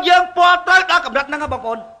ដល់យើងពាល់ត្រូវដល់កម្រិតហ្នឹងបងប្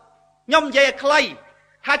អូនខ្ញុំនិយាយឲ្យខ្លី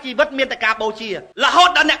ថាជីវិតមានតែការបូជារហូត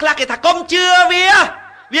ដល់អ្នកខ្លះគេថាកុំជឿ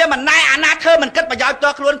វាមិនណែអាណាធ្វើមិនគិតប្រយោជន៍តើ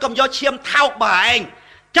ខ្លួនកុំយកឈាមថោកបើឯង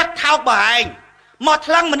ចិត្តថោកបើឯងមក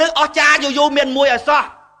ថ្លឹងមនុស្សអស់ចាយូរមានមួយឲ្យសោះ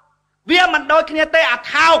វាមិនដូចគ្នាទេអា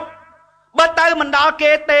ថោកបើទៅមិនដល់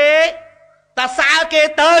គេទេតាសើគេ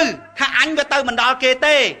ទៅថាអញវាទៅមិនដល់គេ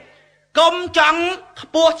ទេកុំចង់ខ្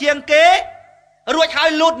ពស់ជាងគេរួចហើយ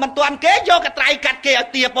លូតមិនទាន់គេយកកត្រៃកាត់គេឲ្យ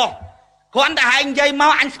ទៀបហ៎គ្រាន់តែហែងនិយាយម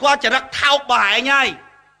កអញស្គាល់ចរិតថោកបើឯងហើយ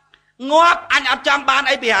ងាប់អញអត់ចង់បាន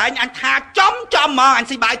អីពីឯងអញថាចំមកអញ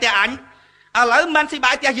ស៊ីបាយតែអញឥឡូវមិនស៊ី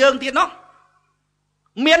បាយតែយើងទៀតនោះ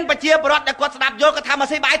មានប្រជាពលរដ្ឋដែលគាត់ស្ដាប់យល់គាត់ថាមក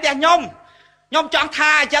ស៊ីបាយតែខ្ញុំចង់ថា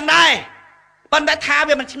អញ្ចឹងដែរប៉ុន្តែថា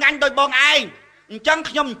វាមិនឆ្ងាញ់ដោយបងឯងអញ្ចឹង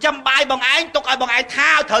ខ្ញុំចិញ្ចឹមបាយបងឯងទុកឲ្យបងឯងថា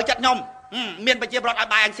ឲ្យត្រូវចិត្តខ្ញុំមានប្រជាពលរដ្ឋឲ្យ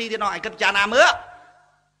បាយអញស៊ីទៀតនោះឯងគិតពិចារណាមើល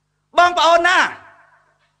បងប្អូនណា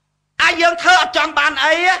អាយើងធ្វើអត់ចង់បាន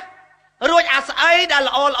អីរួចអាស្អីដែល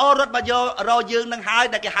ល្អរត់មកយករយើងនឹងហើយ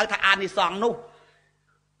ដែលគេហៅថាអានិសង្សនោះ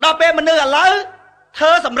ដល់ពេលមនុស្សឥឡូវធ្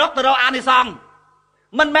វើសម្រុកទៅរកអានិសង្ស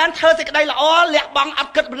មិនមែនធ្វើសេចក្តីល្អលះបង់អ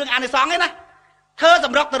ត់គិតរឿងអានិសង្សទេណាធ្វើស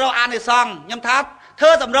ម្រុកទៅរកអានិសង្សខ្ញុំថាធ្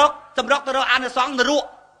វើសម្រុកទៅរកអានិសង្សន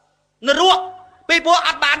រកពីព្រោះអ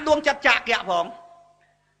ត់បានដួងចិត្តចាក់កៈផង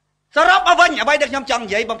សរុបមកវិញអ្វីដែលខ្ញុំចង់និ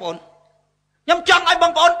យាយបងប្អូនខ្ញុំចង់ឲ្យប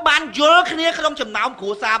ងប្អូនបានយល់គ្នាក្នុងចំណោមគ្រួ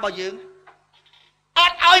សាររបស់យើងអ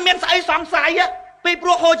ត់ឲ្យមានស្អីសង្ស័យពីព្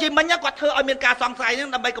រោះហូជីមិញគាត់ធ្វើឲ្យមានការសង្ស័យហ្នឹង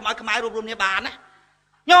ដើម្បីកុំឲ្យខ្មែររួមគ្នាបានណា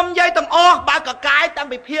ខ្ញុំនិយាយទាំងអស់បើកកាយតាំង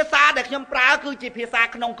ពីភាសាដែលខ្ញុំប្រើគឺជាភាសា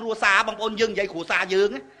ក្នុងគ្រួសារបងប្អូនយើងនិយាយគ្រួសារយើង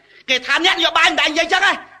គេថាអ្នកនយោបាយមិនដែលនិយាយចឹង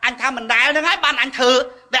ហ៎អញថាមិនដែលហ្នឹងហើយបានអញធ្វើ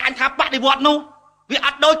តែអញថាបដិវត្តនោះវាអ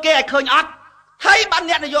ត់ដូចគេឲ្យឃើញអត់ហើយបាន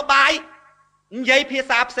អ្នកនយោបាយនិយាយភា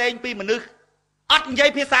សាផ្សេងពីមនុស្សអត់និយាយ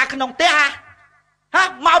ភាសាក្នុងផ្ទះហ៎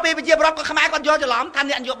មកពីប្រជាពលរដ្ឋក៏ខ្មែរគាត់យកច្រឡំថា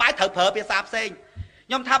អ្នកនយោបាយត្រូវប្រើភាសាផ្សេង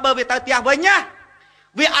ខ្ញុំថាបើវាទៅផ្ទះវិញណា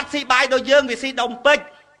វាអត់ស៊ីបាយដូចយើងវាស៊ីដុំពេជ្រ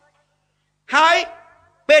ហើយ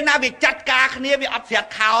ពេលណាវាចាត់ការគ្នាវាអត់ស្រាត់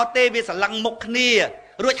ខោទេវាសឡឹងមុខគ្នា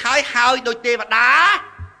រួចហើយដូចទេវតា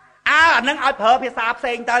អាហ្នឹងឲ្យប្រើភាសាផ្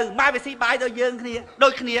សេងទៅមកវាស៊ីបាយដូចយើងគ្នាដូ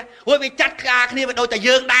ចគ្នារួចវាចាត់ការគ្នាវាដូចតែ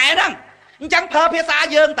យើងដែរហ្នឹង chẳng phơ phía xa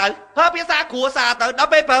dương tới phơ phía xa của xa tới đó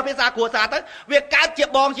bê phơ phía xa của xa tới việc cá chìa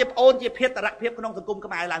bong chìa ôn chìa phiết tà rạc phiết của nông sừng cung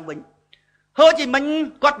Khmer làng Vĩnh hơi chỉ mình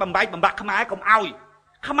quát bầm bạc Khmer cũng ao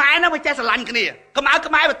Khmer nó mới chơi sờ lăn cái nè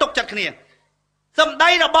Khmer mà tục chặt cái nè sầm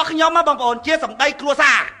đây là bọc nhóm á bong ôn chia sầm đây cua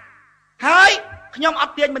xa hơi nhóm ấp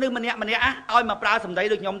tiền mình nè oi mà pra sầm đây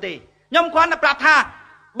được nhóm thì nhóm khoan là pra tha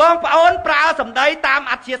bong ôn pra sầm đây tam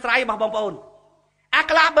ắt chia sài bong ôn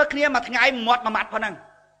akla bơ kia mà ngày mọt mà mặt phăng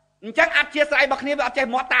chẳng ắt chia sài bọc kia ắt chơi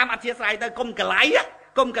mọt tam ắt chia sài tới công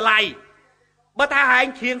cái lái bơ tha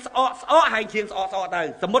hành chiêng sọ hành chiêng sọ tới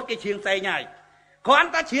sầm mốt cái chiêng xe nhảy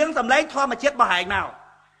khoan ta chiêng sầm lấy thoa mà chết bơ hành nào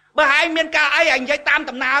bơ hành miền ca ấy hành dây tam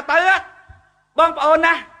tầm nào tới á bong ôn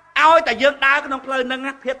á ao tại dương đá cái nông phơi nâng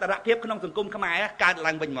á phiết tà rạc phiết cái nông sừng cung Khmer á cài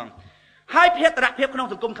làng Vĩnh mỏng hai phiết tà rạc phiết cái nông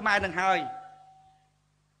sừng cung Khmer nâng hơi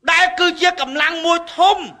đại cư chia cầm lăng môi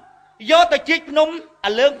thum do ta chích nôm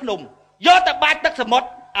lương nôm do ta bài tắc sầm mót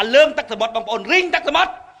lương tắc sầm mót bong ôn ring tắc sầm mót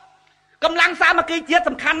cầm lăng sao mà kia chia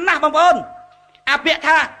tầm khăn na bong ôn bịa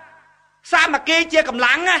tha sao mà kia chia cầm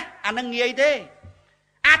lăng á nâng nghề thế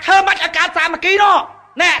thơ mắt cá sao mà kia nó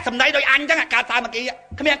nè sầm đây đôi anh chắc cá sao mà kia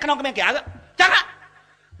cái miệng kẻ chắc á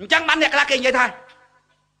chẳng bắn đẹp là cái gì thôi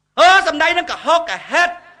sầm đây nó cả hốt cả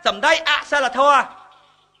hết sầm đây sao là thua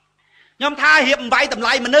nhóm tha hiệp vay tầm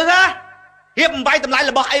lại mà nữa á hiệp vay tầm lại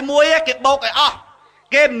là bỏ ai muối kịp bột cái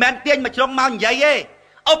cái men tiền mà trong mau vậy ấy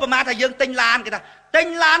Obama thầy dương tinh lan kìa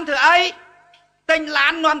tinh lan thưa ấy tinh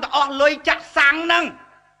lan non ta lôi chặt sáng nâng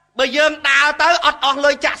bởi dương đào tới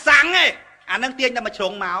lôi chặt sáng ấy nâng tiền là mà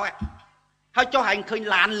trộn màu ấy thôi cho hành khơi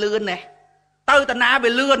lan lươn này từ tận na về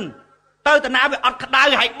lươn tới tận nào về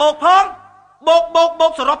đai hãy bột phong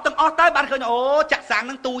bột sờ rộp từng tới ban khơi chặt sáng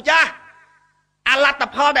nâng tù cha lát tập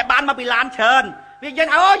ho đại ban mà bị lan trơn vì dân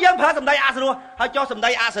dân phơi sầm đây sờ họ cho sầm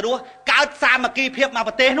đây sờ cao xa mà kỳ phiệp mà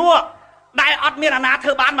vật tê nua đại miền na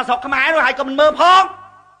thơ ban mà sọc Khmer rồi hãy còn mình mơ phong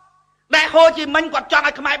đại Hồ Chí Minh quạt cho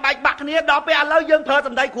ai Khmer bạch bạc này đó bây giờ dân phơi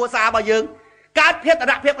sầm đây của xa bao dương cao phiệp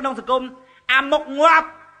đặc phiệp của nông sừng cung mộc ngoạp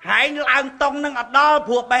hãy làm tông nâng đó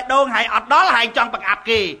thuộc bệ đôn hãy đó là hãy chọn bằng áp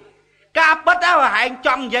kỳ cá bất đó hãy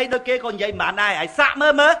trong dây đôi kia còn dây mà này hãy xạ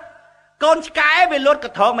mơ con cái về luôn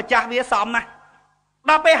cái thằng mà cha vía xóm này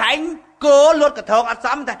đó bây hãy cố luôn cái thằng ăn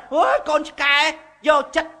xóm này ôi con cái vô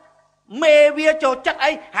chất mê vía cho chất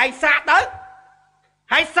ấy hãy xạ tới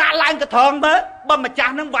hãy xạ lại cái thằng mới bầm mà cha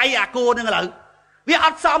nó vay cô nữa là vì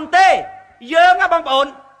ăn xóm tê dương á băng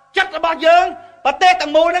ổn chất là bao dương và tê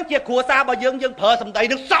tầng mô nó chia của xa bao dương phở sầm đầy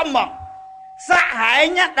được xong mà xã hải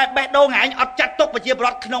nhá đại bệ đôn hải chặt tục và chia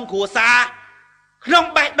bọt không của xa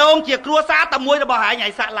không bệ đôn chia cua xa tầm muối là bao hải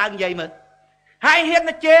nhảy xạ lang vậy mà hai hiện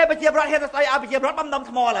là chê và chia bọt hiện là say ao chia bọt bấm đông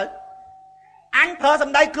thầm mò lại anh thơ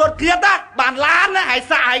sầm đây cột kia đó bàn lan á hải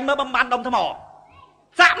xạ hải mơ bấm bàn đông thầm mò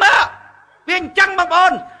xạ mơ viên trăng bằng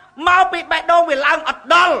ôn mau bị bệ đôn về lang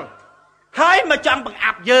đol thấy mà trăng bằng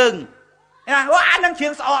áp dương anh đang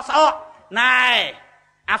chiêng sọ này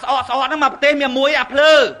sọ nó mà tên miệng muối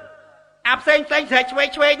lư xanh sẽ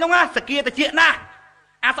chơi đúng không? Sự kia ta chuyện na,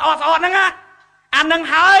 sọ nó á, nâng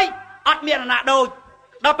hơi, miệng là đồ,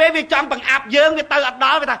 đó bé vì trong bằng dương vì tao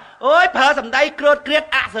đó vì ta, ôi phở sầm đây kriết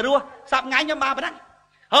sờ rua, sập ngay nhom ba bên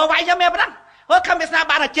đó, vậy cho mẹ bên đó, không biết sao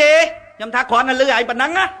bạn là chê, nhom tha khoan là lư ai bên đó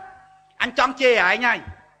á, anh trong chê ai nhai,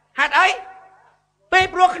 hạt ấy, bé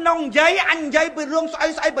ruột nông giấy anh giấy bị ruộng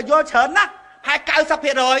xoay bị vô chớn á, hai cao sắp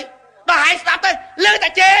hết rồi, đó hai sắp tới lư ta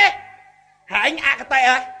chê, hai anh cái tay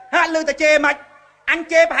ơi. Lư ta chê mạch anh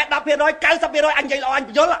chê phải đọc phía rồi cao sắp phía rồi anh dây lo anh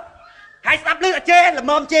vô là hai sắp lư ta chê là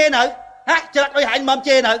mồm chê nữa chết đôi hai mồm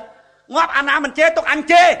chê nữa ngóp anh nào mình chê tục anh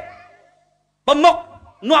chê bầm mục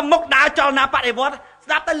nuông mục đá cho na bắt để vót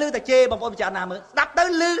sắp tới lư ta chê bằng ôm chả nào mới sắp tới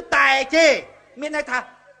lư tài chê miền này tha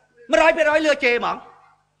mới nói lừa chê mỏng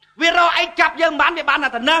vì rồi anh chập dân bán về bán là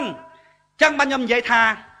thần nâng chẳng bao nhầm vậy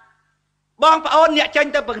tha bong phải ôn nhẹ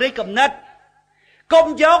tranh tới bậc đi cầm nết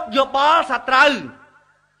công dốc vô bó sạch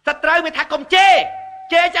trời mới thà công chê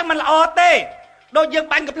chẳng mình là tê đôi dân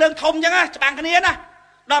bánh gặp lương thông chẳng á bạn cái này nè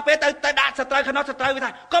đó bây tới đạt sạch trời nó sạch trời với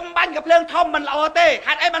thà công bánh gặp lương thông mình là tê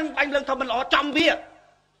hạt ấy bánh lương thông mình là trong vía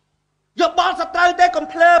vô bó sạch trời tê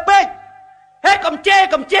công thơ bê hết công chê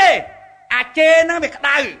chê nó bị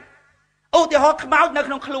đau thì họ máu nó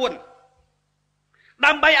không luôn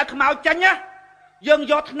đâm bay máu chanh nhá dân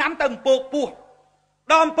giọt nắm tầng buộc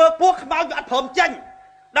đòn buộc máu giọt phồng chanh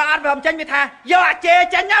đó ăn vào chanh với thà do chê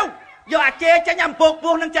chanh nhau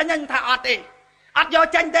buộc năng chanh nhanh thà đi do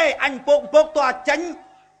chanh đây anh buộc tòa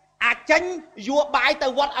chanh vua bãi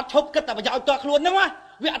từ vót thúc cáiแต่ vào tòa luôn đúng không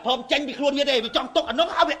vì phồng chanh bị luôn như thế vì trong tốc nó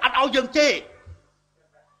không bị ao dương chê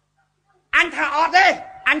anh thà đi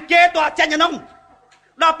anh chê tòa chanh nhà nông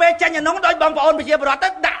đó pe chanh nhà nông đôi bong bồn bây giờ bọt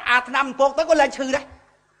đã អាថ្នាំពកទៅក៏លែងឈឺដែរ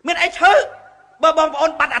មានអីឈឺបើបងប្អូ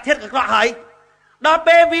នបាត់អាធាតុអាក្រក់ហើយដល់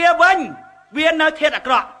ពេលវាវិញវានៅធាតុអា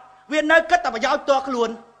ក្រក់វានៅគិតតែប្រយោជន៍តខ្លួន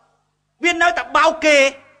វានៅតែបោកគេ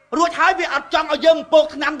រួចហើយវាអត់ចង់ឲ្យយើងពក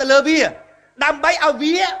ថ្នាំទៅលើវាដើម្បីឲ្យ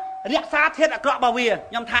វារក្សាធាតុអាក្រក់របស់វា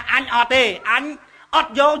ខ្ញុំថាអញអត់ទេអញអ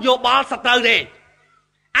ត់យកយោបល់សត្រូវទេ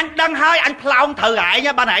អញដឹងហើយអញផ្លោមត្រូវហែង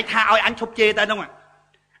បានហែងថាឲ្យអញឈប់ជេរទៅហ្នឹង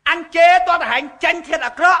អញជេរតោះតែហែងចេញធាតុ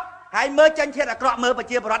អាក្រក់ហើយមើលចេញធាតុអាក្រក់មើលប្រ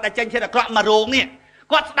ជាពលរដ្ឋដែលចេញធាតុអាក្រក់មករោងនេះ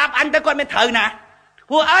គាត់ស្ដាប់អញទៅគាត់មានត្រូវណា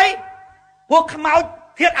ពួកអីពួកខ្មោច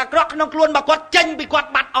ធាតុអាក្រក់ក្នុងខ្លួនរបស់គាត់ចេញពីគាត់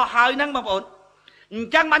បាត់អស់ហើយហ្នឹងបងប្អូនអ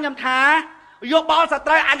ញ្ចឹងបានខ្ញុំថាយកបល់ស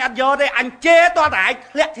ត្រូវអញអត់យកទេអញជេរតោះតែហែង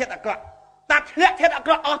ធ្លាក់ធាតុអាក្រក់តាធ្លាក់ធាតុអា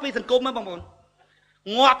ក្រក់អស់ពីសង្គមហ្នឹងបងប្អូន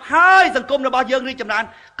ងាប់ហើយសង្គមរបស់យើងរីកចម្រើន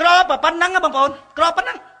ក្រប៉ុណ្ណឹងបងប្អូនក្រប៉ុណ្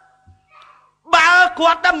ណឹងបើ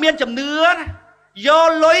គាត់តែមានជំនឿយក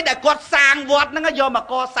លុយដែលគាត់សាងវត្តហ្នឹងយកមក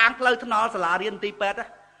កសាងផ្លូវថ្នល់សាលារៀនទីពេទ្យ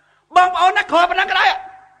បងប្អូនណាក្រប៉ុណ្ណឹងក៏ដែរ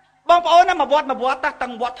បងប្អូនណាមកវត្តតា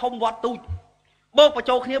ទាំងវត្តធំវត្តទូចបោកបញ្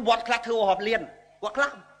ចូលគ្នាវត្តខ្លះធ្វើរាប់លានវត្តខ្លះ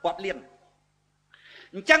រាប់លាន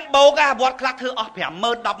អញ្ចឹងបោកអាវត្តខ្លះធ្វើអស់ 50000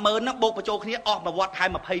 100000ហ្នឹងបោកបញ្ចូលគ្នាអស់មួយវត្តហើយ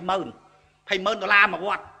 $20000 $20000មួយវ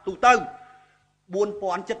ត្តទូទៅ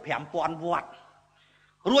4000 ជិត 5000 វត្ត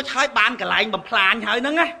រួចហើយបានកន្លែងបំផ្លាញហើយហ្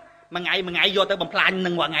នឹងណាមួយថ្ងៃយកទៅបំផ្លាញនឹ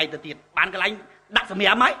ងមួយថ្ងៃទៅទៀតបានកន្លែងដាក់សម្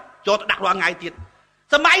រាប់ហើយចូលទៅដាក់រាល់ថ្ងៃទៀត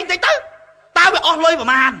សម័យបន្តិចទៅតើវាអស់លុយប្រ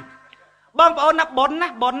មាណបងប្អូនណាប៉ុនណា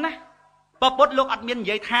ព្រះពុទ្ធលោកអត់មាននិ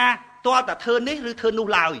យាយថាទាល់តែធ្វើនេះឬធ្វើនោះ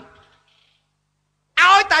ឡើយ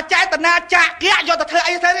ឲ្យតែចេតនាចាក់យកទៅធ្វើ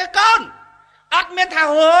អីទៅកូនអត់មានថា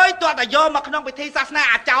ហើយទាល់តែយកមកក្នុងពិធីសាសនា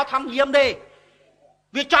អាចោលថងយាមទេ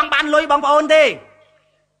វាចង់បានលុយបងប្អូនទេ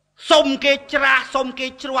សុំគេច្រាស់សុំគេ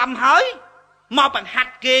ជ្រាំហើយមកបង្ហា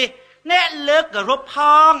ត់គេអ្នកលើកគោរពផ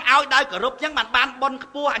ងឲ្យដោយគោរពចឹងបានបនខ្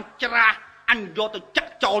ពស់អញច្រាស់អញយកទៅចា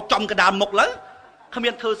ក់ចោលចំកណ្ដាលមុខលើគ្មា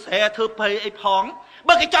នធ្វើស្រែធ្វើភ័យអីផង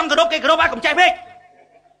បើគេចង់គោរពគេគោរពឲ្យកុំចេះពេក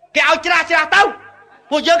គេឲ្យច្រាស់ទៅ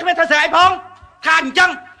ពួកយើងគ្មានធ្វើស្រែអីផងថាអញ្ចឹ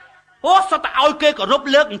ងអូសុទ្ធតែឲ្យគេគោរព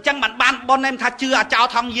លើកអញ្ចឹងបានបនឯងថាជឿអាចោល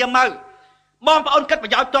ថងយាមទៅបងប្អូនគិតប្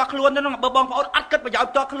រយោជន៍តខ្លួនទៅហ្នឹងបើបងប្អូនអត់គិតប្រយោជ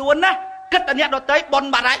ន៍តខ្លួនណាគិតតែអ្នកដទៃបន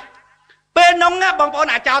បាត់ហើយពេលហ្នឹងណាបងប្អូន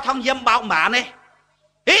អាចោលថងយាមបោកហ្មងនេះ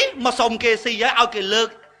ហីមកសុំគេស៊ីហើយឲ្យគេលើក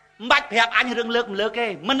មិនបាច់ប្រាប់អញរឿងលើកមិនលើកទេ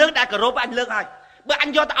មនុស្សដែលគោរពអញលើកហើយបើអញ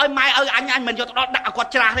យកទៅឲ្យម៉ែឲ្យអញមិនយកទៅដល់ដាក់ឲ្យគាត់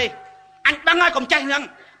ច្រាស់ទេអញដឹងហើយកុំចេះហ្នឹង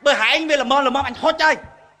បើហែងវាល្មមអញហត់ហើយ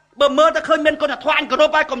បើមើលទៅឃើញមានគុណធម៌អញគោរព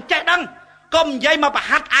ហើយកុំចេះដឹងកុំនិយាយមកប្រ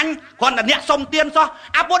ហាត់អញគ្រាន់តែអ្នកសុំទៀនសោះ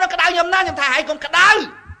អាពួកហ្នឹងក្តៅខ្ញុំណាខ្ញុំថាហែងកុំក្តៅ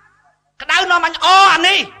នាំអញអា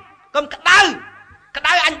នេះកុំក្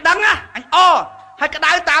តៅអញដឹងអញហើយក្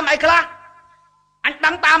តៅតាមអីខ្លះអញដឹ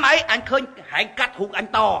ងតាមអីអញឃើញហែងកាត់ហ៊ុកអញ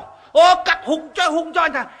តអូកាត់ហ៊ុកចុះ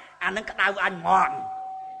ថាអានឹងក្តៅអញហ្មង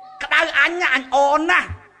ក្តៅអញណា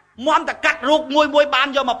មុំតែកាត់រូបមួយបាន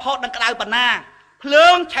យកមកផុតនឹងក្តៅប៉ុណ្ណាភ្លើ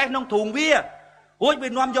ងឆេះក្នុងទ្រូងវារួចវា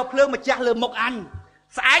នាំយកភ្លើងមកចាស់លើមុខអញ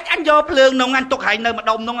ស្អែកអញយកភ្លើងនោះអញទុកហែងនៅម្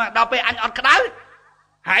ដុំនោះដល់ពេលអញអត់ក្តៅ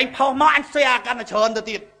ហែងផុសមកអញស្ទែកាន់តែច្រើនទៅ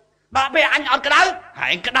ទៀតដល់ពេលអញអត់ក្តៅហែ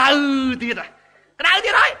ងក្តៅទៀតហើ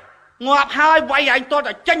យងាប់ហើយវាយហែងត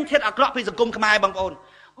តែចេញធាតុអាក្រក់ពីសង្គមខ្មែរបងប្អូន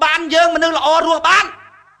បានយើងមនុស្សល្អរស់បាន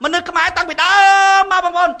មនុស្សខ្មែរតាំងពីដើមមកប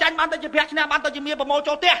ងប្អូនចាញ់បានទៅជាភ័ក្រឈ្នះបានទៅជាមានប្រមូល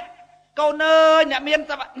ចូលផ្ទះកូនអើយអ្នក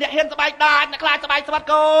ហ៊ានស្បែកដាច់អ្នកខ្លាចស្បែកស្វាត់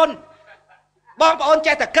កូនបងប្អូន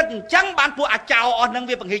ចេះតែគិតអញ្ចឹងបានពួកអាចោអស់នឹង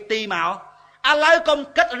វាបង្ហិចទីមកឥឡូវកុំ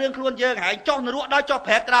គិតរឿងខ្លួនយើងហែងចុះនរកដល់ចុះ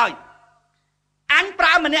ប្រែតក្រោយអញប្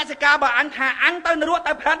រើមនសិការបើអញថាអញទៅនរក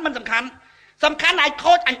ទៅប្រែតមិនសំខាន់ឯង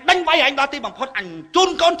ខូចអញដេញវាយអញដល់ទីបំផុតអញជូន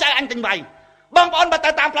កូនចៅអញដេញវាយបងប្អូនបើទៅ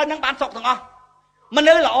តាមផ្លូវហ្នឹងបានសុខទាំងអស់ម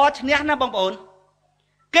នុស្សល្អឈ្នះណាបងប្អូន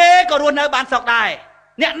គេក៏រស់នៅបានសុខដែរ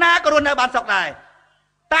អ្នកណាក៏រស់នៅបានសុខដែរ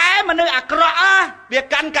តែមនុស្សអាក្រក់វា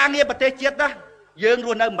កាន់ការងារប្រទេសជាតិណាយើងរ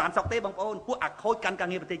ស់នៅមិនបានសុខទេបងប្អូនពួកអាខូចកាន់ការ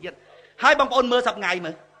ងារប្រទេសជាតិហើយបងប្អូនមើលសប្ថ្ងៃ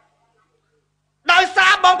មើលដោយសា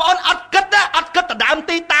របងប្អូនអត់គិតទៅដើម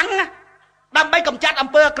ទីតាំងដើម្បីកម្ចាត់អំ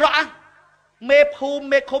ពើអាក្រក់មេភូមិ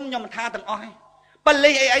មេឃុំខ្ញុំថាទាំងអស់ហើយប៉ូ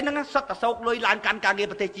លីសអីហ្នឹងសិតតែសោកលុយឡើងកាន់ការងារ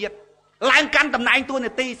ប្រទេសជាតិឡើងកាន់តំណែងតួ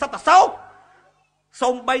នាទីសិតតែសោកសូ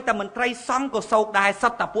ម្បីតែមន្ត្រីសង្ឃក៏សោកដែរសិ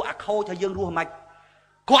តតែពួកអាខូចឲ្យយើងរស់មិន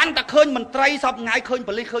គ្រាន់តែឃើញមន្ត្រីសពថ្ងៃឃើញ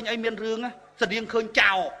ប៉ូលីសឃើញអីមានរឿងស្តៀងឃើញ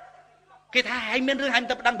ចោលគេថាហែងមានរឿងហែង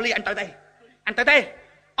ទៅប្តឹងប៉ូលីសអញទៅទេ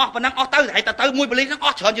អស់ប៉ុណ្ណឹងអស់ទៅហែងទៅមួយប៉ូលីសហ្នឹងអ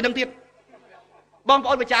ស់ច្រើនជាងនឹងទៀតបងប្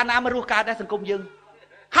អូនពិចារណាមករស់កើតដែរសង្គមយើង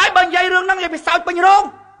ហើយបើនិយាយរឿងហ្នឹងនិយាយពីសោចពេញរោង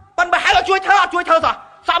ប៉ុន្តែហៅឲ្យជួយធ្វើសោះ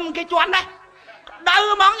សំគេជន់ដែរក្តៅ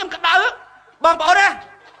ហ្មងខ្ញុំក្តៅបងប្អូនណា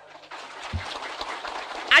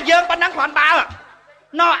អាយើងប៉ុណ្ណឹងគ្រាន់បើ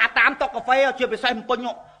ណោះអាតាមតុកកាហ្វេជាពិសេសបំពេញ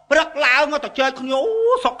ព្រឹកឡើងទៅជើគ្នាអូ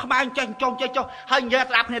ស្រុកខ្មែរចេះចុះហើយនិយាយ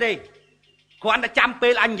ស្ដាប់គ្នាទេ khoan là chăm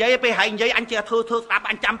pê anh giấy pê hành giấy anh chưa thưa đáp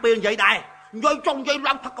anh chăm pê giấy đây giấy trong giấy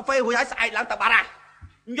lăng thật cà phê hồi ấy sai lăng tờ bà ra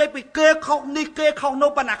giấy bị kê không nô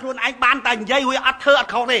bà nạc luôn anh ban tài giấy hồi ắt thơ ắt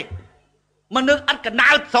không đi mà nước ăn cả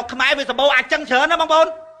nào sọc khám ái về sọ bố anh chân sớn đó bông bôn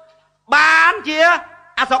bán chia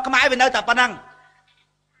sọc khám ái về nơi tập bà năng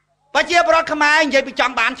bà chia bà khám ái giấy bị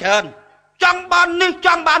chọn bán sớn chọn bán ní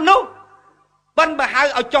chọn bán nú bên bà hai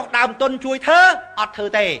ở chọc đàm tuần chui thơ ọt thơ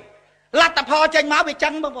tề là tập ho chanh máu về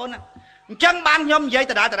chân bông bôn chân ban nhom giấy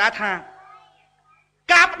tờ đã tha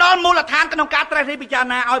cáp đón mua là than cái nông cá trai đi bây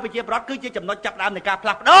na oi bây giờ bớt cứ chơi chậm nó chập đam này cáp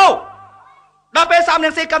lắc đâu đó bây giờ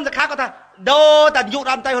nên si cầm giật khác có ta đô tận dụ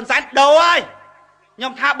đam tay hồn sáng đồ ơi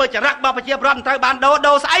nhom tha bơi chả rắc bao bây giờ bớt tay bàn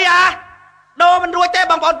đồ sấy à đồ mình ruồi té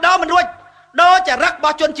bằng bồn đồ mình ruồi đồ chả rắc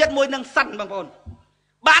bao chuồn chết mùi nâng săn bằng bồn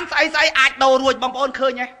bán sấy ạch đồ ruồi bằng bồn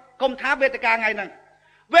khơi nhé công tháp VTK ngày này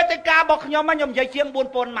VTK bọc nhom mà nhom giấy chiêng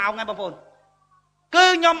buôn bồn màu ngay bằng bồn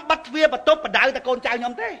cứ nhom bắt vía bắt tốt bắt đảo ta con trai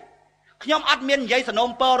nhom thế nhom ăn miên giấy sờ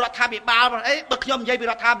nôm pơ rọt tha bị ba ấy bực nhom giấy bị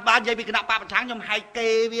rọt tha ba giấy bị cái nạp ba tháng nhom hai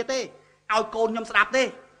kê vía thế ao côn nhom sạp thế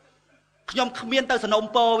nhom miên tơ sờ nôm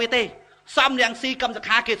pơ vía thế xăm nhang si cầm giật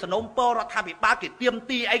hà kê sờ nôm pơ rọt tha bị ba kê tiêm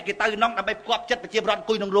ti ấy kê tơ nong đã bị quặp chất bị chiêm rọt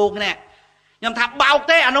cùi nong luôn nè nhom thà bao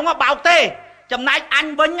thế anh nong á bao thế chấm nãy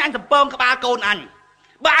anh với anh sầm pơm cái ba côn anh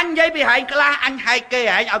ba anh giấy bị hành la anh hai kê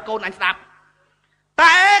anh ao côn anh sạp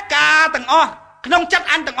té cả tầng o không chắc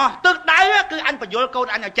anh tầng tức đấy cứ anh phải vô câu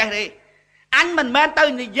anh ở chơi đi anh mình men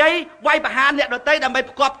tới giấy quay bà han nè rồi tới đâm bay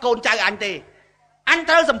cọp côn chơi anh thì anh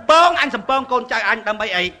tới sầm pơm côn chơi anh đâm bay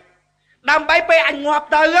ấy đâm bay pe anh ngọp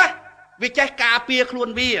tới á vì chơi cà pia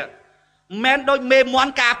luôn bia men đôi mê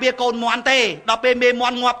món cà pia côn món tê đọc pe mê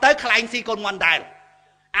món ngọp tới khai anh si côn món đài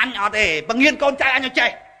anh ở để bằng nghiên côn chơi anh ở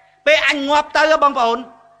chơi pe anh ngọp tới bằng vốn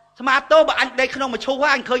mà tôi bảo anh đây không mà chú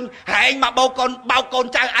anh khơi anh mà bao con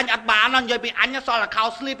trai anh ăn bán nó rồi bị anh so là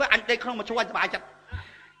khao sleep anh đây không mà chú anh bài chặt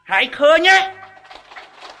hãy khơi nhé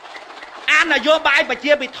anh là vô bài và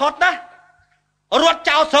chia bị thoát đó ruột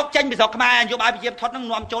trao sọc tranh bị sọc mà vô bài bị chia thoát nó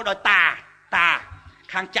nôm chỗ đời ta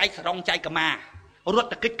khang chay sòng chay cả mà ruột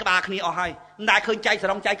là kích cả ba khi ở hai đại khơi chay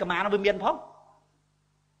sòng chay cả mà nó bị miên phóng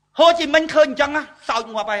Hồ Chí Minh khơi chăng á sao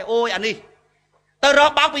ngọt bài ôi anh đi tờ đó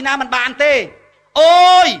báo Việt Nam mình bàn tê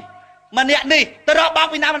ôi mà nè đi tao đó bao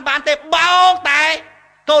Việt Nam mình bán tê bao tại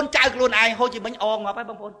tôn trai luôn ai Hồ Chí Minh ong mà phải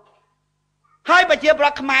bông bồn hai bà chia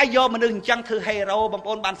bạc mai vô mà đừng chăng thư hero bông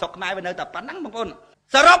bồn ban sọc mai bên nơi tập bắn nắng bông bồn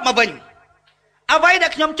sờ róc mà bình à vậy để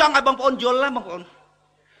nhom chong ai bông bồn chuột lá bông bồn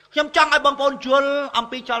nhom chong ai bông bồn chuột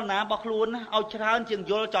ông pi cho nà bọc luôn ao chán chừng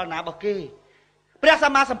chuột cho nà bọc kia bây giờ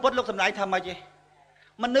mà sắm bút lúc sắm lại tham gì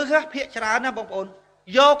mình nước á phía chán nè bông bồn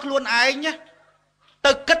vô luôn ai nhá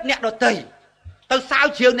từ cất nhẹ đồ tây từ sao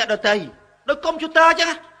chiều nè đồ tây đôi computer chứ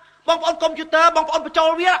bông bồn computer bông bồn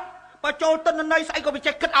cho biết bà cho tên này sẽ có bị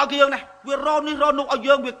check kết ao kia này việc ron đi ron nụ ao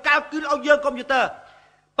dương việc cao cứ ao dương computer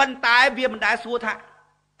bên tai việc mình đã xua thà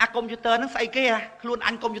computer nó xây kia luôn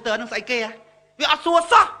anh computer nó xây kia việc xua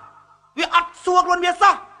sao việc xua luôn biết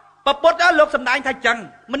sao bà bốt đó lục sầm đại thay chân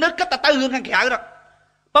mình nước kết ta tới hương hàng khéo rồi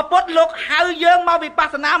bà bốt lục hai dương mau bị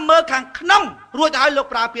pasana mơ hàng nông rồi tại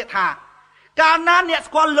lục ra biệt thà cả nan nè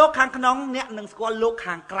squat lục hàng nông nè nâng squat lục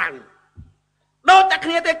hàng cày đôi ta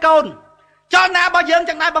kia tê côn cho na bao dương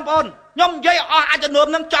chẳng nay bông bồn nhom dây ai cho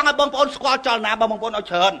nôm nâng cho ngay bông bồn squat cho na bông bồn ao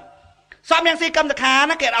chờn sao miếng si cầm được hà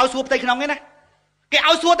nó kẹt ao suốt tay không cái này cái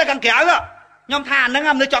ao suốt tay càng kéo rồi nhom thà nó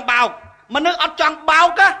ngầm nước chọn bao mà nước ớt chọn bao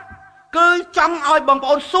cả cứ trong ao bông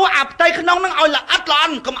bồn suốt áp tay không nó ao là ớt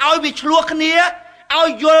lon cầm ao bị chua khnia ao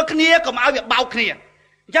vô khnia cầm ao bị bao khnia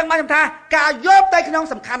chẳng bao nhom thà cả dốt tay không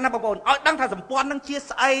sầm khăn na bông bồn ao đang thà sầm pon đang chia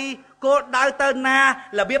sẻ cô đào tên na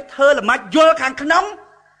là biết thơ là mà vô khăn không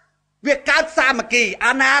việc cao xa mà kỳ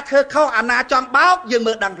Anna thưa khâu Anna chọn báo dương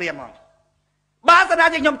mưa đăng riêng không ba ta ra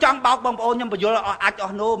cho nhom chọn báo bông bồn nhom bây giờ là ai cho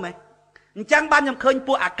nô mày chẳng ban nhom khơi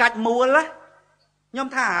pua cạch mua lá nhom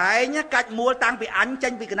thải nhá cạch mua tăng bị ánh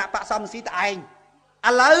tranh bị cái nạp bạ xong xí tại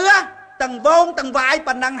anh lỡ á tầng vốn tầng vai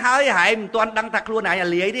bàn đăng hơi hại toàn đăng thật luôn này là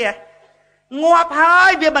lý đi ngọt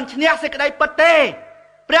hơi vì mình nhẹ sẽ cái đây bật tê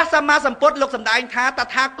ព្រះសម្មាសម្ពុទ្ធលោកសម្ដែងថាត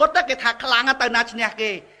ថាគតគេថាខ្លាំងទៅណាឈ្នះ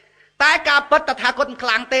គេតែការពិតតថាគតមិនខ្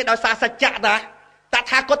លាំងទេដោយសារសច្ចៈណាត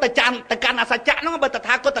ថាគតទៅចាំទៅកាន់អសច្ចៈហ្នឹងបើត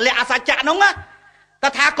ថាគតទៅលះអសច្ចៈហ្នឹងត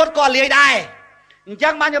ថាគតក៏លាយដែរអញ្ចឹ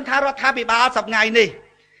ងបានខ្ញុំថារដ្ឋាភិបាលសប្ថ្ងៃនេះ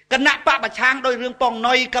គណៈបពប្រឆាំងដោយរឿងពង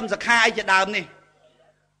ណុយកម្មសខាអីជាដើមនេះ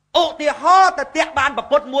ឧទាហរណ៍ទៅផ្ទះបានប្រ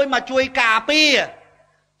ពុតមួយមកជួយការពារ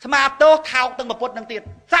ស្មាតោថោកទាំងប្រពុតនឹងទៀត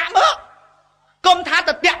សាក់មើលគុំថា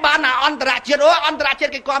ទៅពាក់បានណាអន្តរជាតិអន្តរជា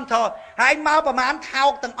តិគេគ្រប់ធរហើយមកប្រមាណថោ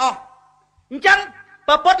កទាំងអស់អញ្ចឹង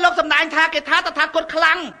ប្រពុតលោកសម្ដែងថាគេថាតថាគតខ្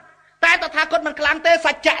លាំងតែតថាគតមិនខ្លាំងទេស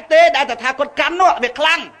ច្ចៈទេដែលតថាគតកាន់នោះវាខ្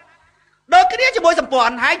លាំង đôi cái này chỉ mỗi sầm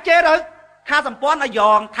pòn hãy chế rồi tha sầm pòn ở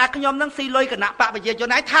giòn tha cái nhóm năng xì lôi cái nạp bạc bây giờ cho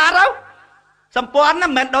nãy tha đâu sầm pòn nó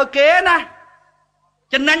mình đôi kế nè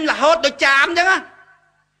cho nên là hốt đôi chạm chứ á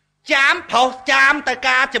chạm phọc chạm ta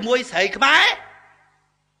ca chỉ mỗi sấy cái máy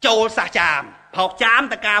trôi xả chạm phọc chạm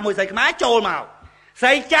ta ca mỗi sấy cái máy trôi màu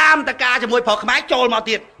sấy chạm ta ca chỉ mỗi phọc cái máy trôi màu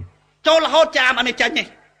tiền trôi là hốt chạm anh này chân nhỉ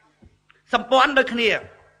sầm pòn đôi kia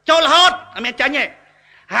trôi là hốt anh này chân nhỉ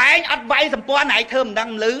hãy ăn vay sầm pòn này thơm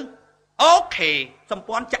đang lứ ok sầm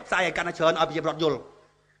pòn chặt sai cái nó chớn ở bây giờ rồi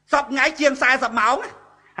sập ngay chiên sai sập máu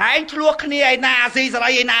hãy luộc kia na gì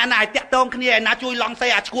rồi na này tẹt tông kia na chui long xe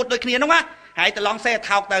à chuột đôi kia đúng không hãy từ long xe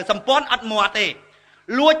thọc từ sầm pòn ăn mùa tê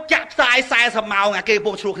luộc chặt sai sai sập máu nghe kia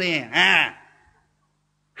bộ chuột kia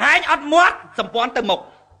hãy ăn muốt sầm pòn từ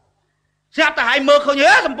mục sao ta hãy mơ không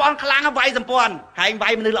nhớ sầm pòn khlang vay sầm pòn hãy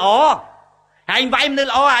vay mình lỏ hãy vay mình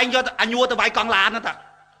lỏ anh cho anh mua từ vay con lá nữa ta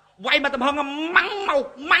vay mà tầm hông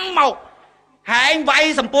măng màu hãy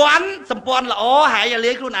vay sầm pòn là ó hãy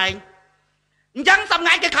lấy luôn này chẳng xong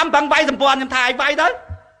ngay cái khăm bằng vay sầm pòn em thải vay đó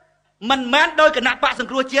mình mến đôi cái nạp bạc sừng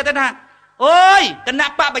cua chia thế nè ôi cái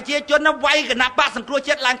nạp bạc bài chia cho nó vay cái nạp bạc sừng cua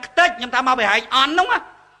chia làm tết nhưng ta mau phải hãy on đúng không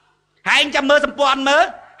hãy anh chăm mơ sầm pòn mơ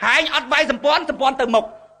hãy anh vay sầm pòn từ mục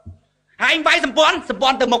hãy anh vay sầm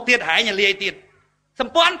pòn từ mục tiền hãy nhà liệt tiền sầm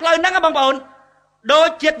pòn lời năng bằng bồn đôi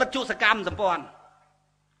chết vật trụ sạc cam sầm pòn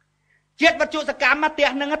chết vật trụ sạc cam mà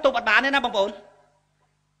tiền năng tụ bát bán đấy na bằng bồn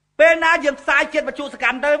bên na dừng sai chết vật trụ sạc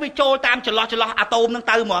cam tới vì trôi tam chờ lo atom năng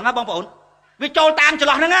từ mỏ ngá bằng bồn vì trôi tam chờ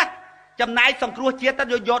lo năng á chấm nay sầm cua chết ta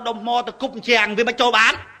vô đồng mò ta cục chèng vì mà trôi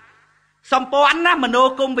bán sầm pòn na mà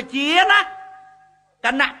nô cung về chia na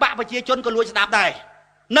cái nạp bạc về chia chôn còn lùi đạp này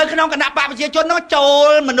nơi cái nông cái nạp bạc về chia chôn nó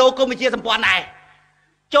trôi mà nô cung về chia sầm pòn này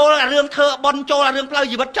trôi là riêng thợ bon trôi là riêng plei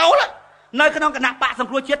gì vật trôi đó nơi cái nông cái nạp bạc sầm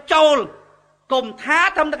cua chết trôi cùng thá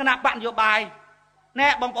thâm cái nạp bạn vô bài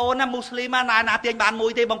nè bông ôn na Muslim này na tiền bàn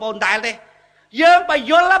mùi thì bông ôn đại đây dương bài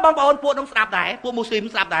vô là bông ôn phụ đông sạp đại phụ Muslim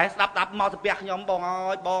sạp đạp mau tập việc nhóm bông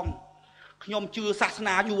ơi bông nhóm chưa sát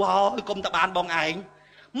na dù hơi cùng tập bàn bông ảnh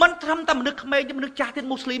mình thâm tâm nước mê nhưng nước cha thiên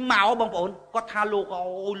Muslim máu bông ôn có tha luộc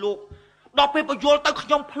ôi luộc đọc về bài vô tới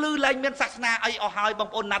nhóm plư lên miền sát na ấy ở hai bông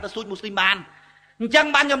ôn na ta xui Muslim bàn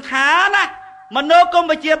chẳng bàn nhóm thá na mà nếu công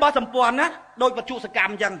về chia bao sầm pòn á đôi vật trụ sạc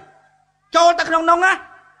cam chẳng trôi ta không nông á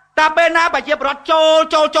ta bên na bài chia bọt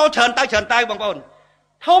trôi trơn tay bằng bồn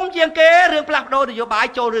thông chiên kế riêng plak đôi thì vô bài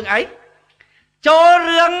trôi riêng ấy trôi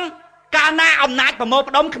riêng ca na ông nát và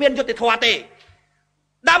một đống miên cho tiền thua tệ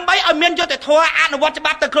đam bấy ở miên cho tiền thua ăn vật cho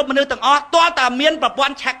bát ta không mình từng ó toa ta miên và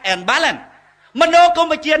quan check and balance mình đâu công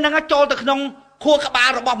về chia năng trôi ta không khua các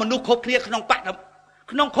ba rồi bỏ mình nuốt khốp kia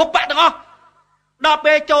không khốp bạn đúng không đọc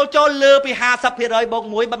về trôi lừa bị hà sập thì rồi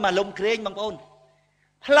bông muối mà lùng kia bằng bồn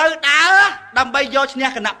lời đá đâm bay vô nha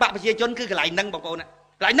cái nạp bạc chia chôn cứ cái lại nâng bằng cô này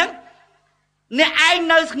lại nâng nè anh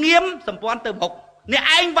nơi nghiêm sầm pòn từ mộc nè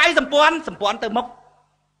anh vay sầm pòn từ mộc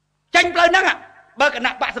tranh lời nâng à bơ cái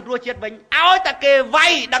nạp bạc sầm rùa chết mình áo ta kê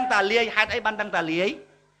vay đăng tà liề hai ấy ban đăng tà liề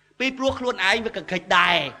pi pruộc luôn anh với cái kịch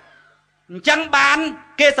đài chẳng bán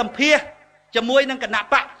kê sầm phia cho muối nâng cái nạp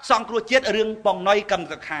bạc xong rùa chết ở riêng bòng nói cầm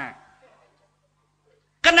giật hà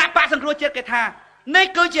cái nạp bạc sầm rùa chết cái thaนี่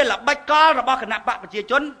คือเจริญบัตรก็ระบอบคณะปะประชา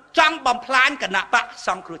ชนจังบอมพลานคณะปะส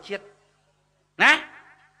องครูเชียนะ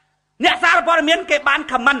เนี่ยสารพัดเมียนเก็บบ้าน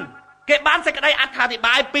ขมันเก็บบ้านเสกได้อธิบ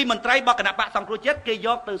ายปีมนตรีบอกคณะปะสองครูเชียเกย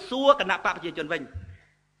กตัวซัวคณะปะประชาชนวิ่ง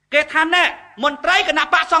เกทันเนี่ยมนตรีคณะ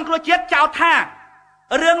ปะสองครูเชียเจ้าท่า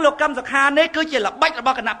เรื่องโลกกรรมสคานี่คือเจริญบัตรระบ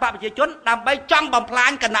อบคณะปะประชาชนดำไปจังบอมพลา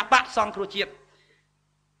นคณะปะสองครูเชีย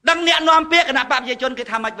ดังเนี่ยนอมเปียกคณะปะประชาชนคือ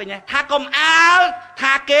ทำอะไรไปเนี่ยถ้ากรมอาลถ้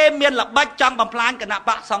าเกมีนหลับบัดจังบำพลานคณะป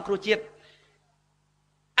ะสองครูจิต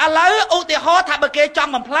อะไรอุติฮอถ้าเบเกจัง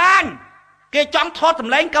บำพลานเกจังทอดสำ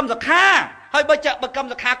เร็จกรรมสักข้าให้เบเจบกรรม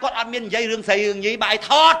สักข้าก็อันมีนใหญ่เรื่องใส่เรื่องยี่ใบท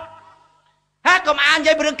อดถ้ากรมอาลให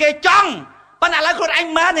ญ่เรื่องเกจังปัญหาอะไรคนไอ้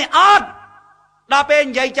มาเนี่ยอดดาเป็น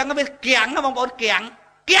ใหญ่จังก็เป็นเกียงนะบางคนเกียง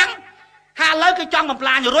หาเลยเกจังบำพล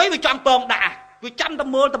านอยู่ร้อยไปจังปองด่าวิจำตะ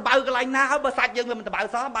มือตะเบากันไรนะเขาบริษัทยังมันตะเบา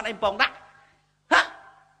ซ้อมันไอ้ปองดักฮะ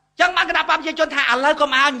จังมันกระดาษปั๊มยังจนถ่ายอะไรก็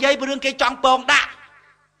มาใหญ่เรื่องเกยจองปองดัก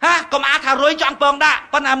ฮะก็มาถ่ายรวยจองปองดัก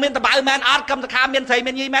ปัญหาเมียนตะเบาแมนออดกำตะขาเมียนใส่เมี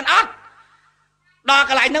ยนยีแมนออดดอก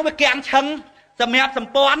อะไรนึกว่าแกงเชิงสมัยสม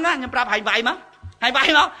ปอนนะยังปราบหายไหวมั้งหายไหว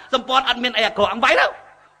เนาะสมปอนอัดเมียนไอ้ของไหวแล้ว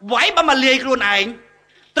ไหวประมาณเลี้ยกลุ่นไอ้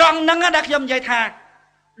ตรองนั่งก็ดักยมใหญ่ถ่าย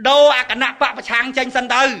โดอากันนะปะประชังเจงสัน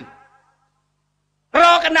เตอร์ร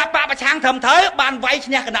อคณะปะประชังทำเถอะบานไว้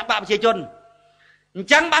เนี่ยคณะปะประชาชน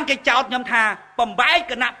จังบานเกจอดยำทาปมไว้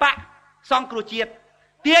คณะปะซองครูเชียด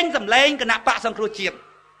เตียนสำเร็จคณะปะซองครูเชียด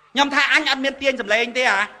ยำทาอันเมียนเตียนสำเร็จเตี้ย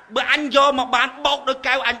เบื่ออันโยมาบานบอกโดยแ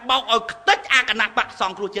ก้วอันบอกเอาตึ๊ดอาคณะปะซอ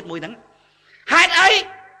งครูเชียดมวยนั้น hãy ấy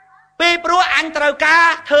pi pro anh trâu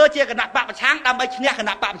ca thơ chia cái nạp bạc mà sáng đâm bay nhẹ cái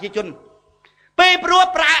nạp bạc chia chun pi pro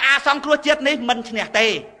pra à xong cua chết này mình nhẹ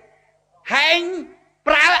tê hãy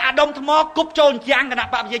pra à đông thầm mò cúp trôn giang cái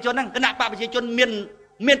nạp bạc chia chun cái nạp bạc chia chun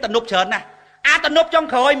miền tận nộp chớn nè à tận nộp trong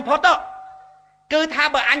khối import đó cứ tha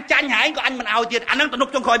bờ anh tranh hãy có anh mình ao tiền anh đang tận nộp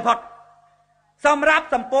trong khối importสำหรับ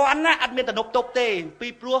สัมปอนนะอัดเมียนตนกตบเตปี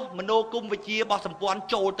พลัวมโนกุมวิจีบอสัมปอน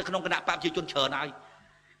โจตะขนมคณะปะประชาชนเฉินไอ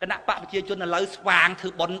คณะปะประชาชนน่ะเลยสว่างถื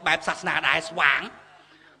อบนแบบศาสนาได้สว่าง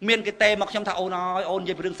เมียนกิเตมักชมท่าโอนอยโอน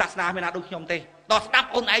ยิ่งเรื่องศาสนาไม่น่าดูชมเตต่อสตับ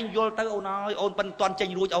โอนไอโยลเตอโอนอยโอนเป็นตอนเจง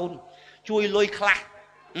รู้โอนช่วยลอยคลา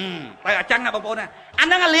ไปอาจังนะบางคนนะอัน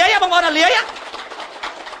นั้นเลี้ยบางคนเลี้ย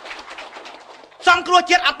สังครัวเ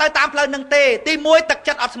จ็ดอัดตายตามเพลินหนึ่งเตตีมวยตัก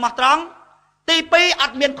จัดอัดสมอตรองตีปีอั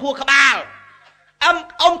ดเมียนครัวขบาล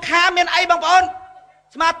ông khá miền ấy bằng bọn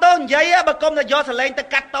mà tôi vậy á bà công là do sờ lên ta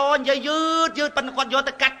cắt to vậy dư phần còn do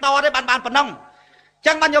ta cắt to đấy bàn phần nông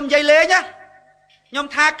chẳng bàn nhom dây lê nhá nhom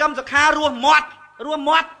tha cầm sạc kha ruộng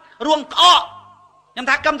cọ nhom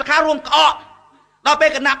tha cầm sạc kha ruộng cọ đó bây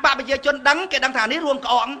cái nạp bạc bây giờ chôn đắng cái đăng thả ní ruộng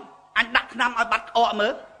cọ anh đặt năm ở bát cọ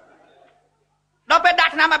mới đó bây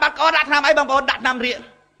đặt năm ở bát cọ đặt năm ấy bằng bọn đặt năm riệng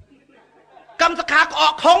cầm sạc kha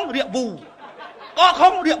cọ không riệng vù cọ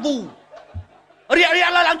không riệng vù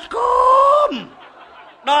riêng là làm scum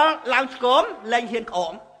đó làm scum lên hiên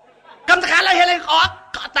ổn cầm khá lên hiên lên ổn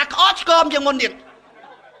ta có scum như môn điện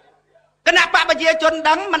cái nạp bạc bây giờ chôn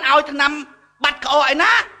đắng mình ao thằng năm bắt cõi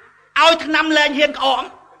ná ao thằng năm lên hiên ổn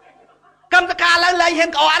cầm khá lên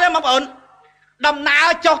hiên ổn đó mà ổn đầm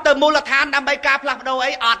nào cho từ mua là than đâm bay ca plak đâu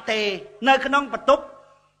ấy ọt tề nơi cái nông bật túc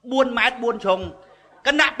buôn mát buôn trùng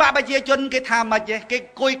cái nạp bạc bây giờ chôn cái tham mà cái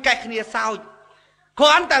cùi cạch này sao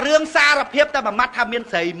cònแต่เรื่องซาระเพียบแต่มามัดทำเมียน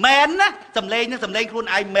ใส่แมนนะสำเร็จครูน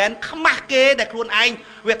ไอแมนขมักเกแต่ครูนไอ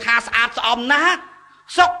เวทาสะอาดสะอมนะ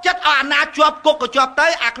สกจัดอ่านนาจวบกก็จวบเต้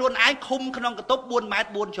ครูนไอคุมขนมกระตุบบุญไม้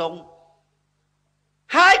บุญชง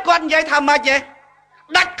ให้ก่อนยัยทำมาเจ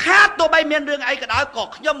ดักคาตัวใบเมียนเรื่องไอกระดาษก็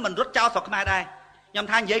ย่อมเหมือนรถเจ้าสอกมาได้ย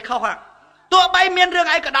ำทานยัยเข้าฮะตัวใบเมียนเรื่อง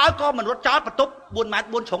ไอกระดาษก็เหมือนรถเจ้ากระตุบบุญไม้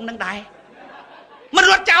บุญชงนั่งได้มัน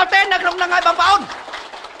รถเจ้าเต้นนะคงนั่งไงบาง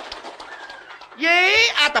ยี่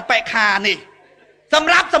อาตะเปะขานี่สำ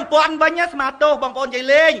หรับสัมปอนวันนี้สมาโต้บางคนยัย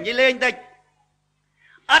เล่งเด็ก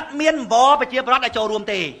อัดเมียนบอไปเชียบรัฐไอโจรวม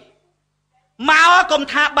เตมาว่ากรม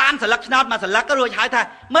ท่าบ้านสลักชนาดมาสลักก็รวยหายท่า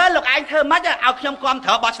เมื่อลูกไอ้เธอมัดจะเอาขยมความเถ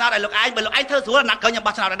อะบอชนาดไอ้ลูกไอ้เป็นลูกไอ้เธอสวนนักเขายังบ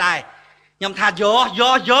อชนาดได้ยังท่าย่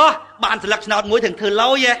อบ้านสลักชนาดมวยถึงเธอเล่า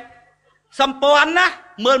เย่สัมปอนนะ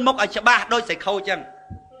เมื่อมกไอชบ้าโดยใส่เขาจัง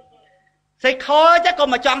ใส่เขาจะก็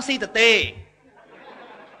มาจองซีตะเต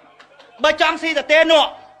บะจองซีแต่เต้นว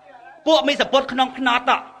พวกมีสปอตขนมขนาด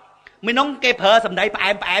ต่อไม่น้องเก็บเพอสำได้แ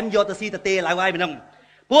ปมโยตซีแต่เต้หลายไว้ไม่น้อง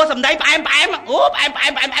พวกสำได้แปมโอ้แป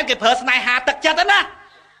มเก็บเพอสไนหาตักจัดนะ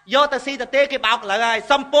โยตซีแต่เต้เก็บเอาหลายไว้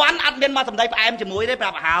สัมปอนอัดเมียนมาสำได้แปมจะมวยได้ปร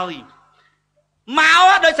าบหายมา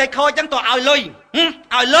ว่าโดยใส่คอยจังตัวเอาเลย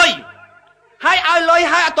ให้เอาเลย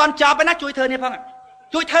ให้ตอนจอบไปนะช่วยเธอเนี่ยพอ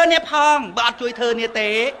งบาดช่วยเธอเนี่ยเตะ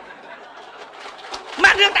มา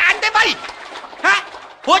เรื่องแต่อันได้ไปฮะ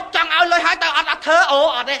พูดจังเอาเลยหายแต่อัดเธอ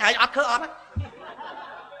อัดได้หายอัดเธออัด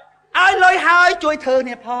เอาเลยหายช่วยเธอเ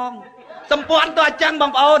นี่ยพองสมปอนตัวจังบา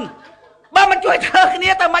งอนบ้ามันช่วยเธอเ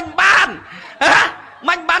นี่ยแต่มันบ้าน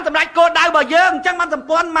มันบ้านสำหรับโกดได้บ่เยิ่งจังมันสม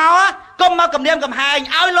ปอนเมาก็มากับเนียมกับหาย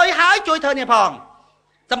เอาเลยหายช่วยเธอเนี่ยพอง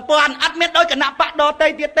สมปอนอัดเม็ดโดยกระหนับปะโดเต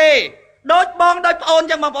ยเตโดยบองโดยปอน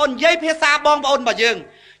จังบางอนเย้เพียซาบองปอนบ่เยิ่ง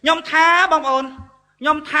ยมท้าบางอนย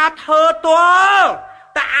มท้าเธอตัว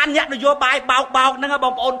แต่อันเนี้ยนโยบายเบาๆนะครับบ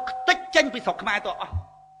างคนติ๊กเจนไปสกขมายตัว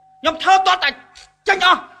ยมเธอตัวแต่เจน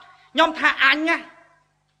ยมท่าอันเนี้ย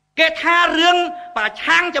เกท่าเรื่องป่า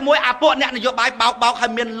ช่างจะมวยอาปวเนี่ยนโยบายเบาๆใคร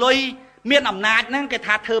เมียนลอยเมียนอำนาจนั่งเก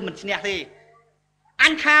ท่าเธอเหมือนเนี่ยสิอั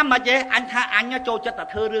นข้ามมาเจอันท่าอันเนี้ยโจจะแต่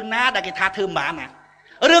เธอเรื่องน้าแต่เกท่าเธอบ้านนะ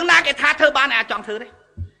เรื่องน้าเกท่าเธอบ้านอ่ะจองเธอได้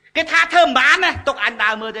เกท่าเธอบ้านนะตกอันดา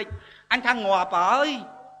วมือได้อันทางงัวไป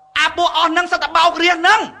อาปวอ่อนนั่งสตะเบาเรียน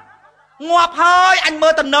นั่งงัวพายอันเมื่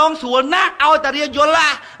อตะนองสวนนะเอาแต่เรียโยล่า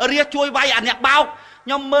เรียช่วยไว้อันเนี้ยเบา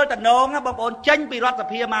ยมเมื่อตะนองนะบางคนเจนไปรัฐ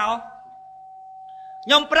เพียเมา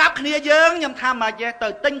ยมปราบเนียเยิงยมทำมาเจเต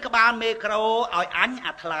ยติ้งกบาลเมโครเอาอัน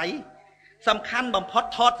อัดไหลสำคัญบ่มพด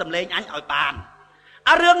ทอดสำเร็จอันเอาปาน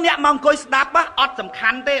เรื่องเนี้ยมองคุยสดับว่าอดสำคั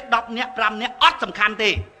ญเต้ดอกเนี้ยปรำเนี้ยอดสำคัญเต้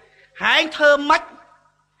หายเธอมัด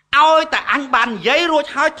เอาแต่อันบันยัยรัวใ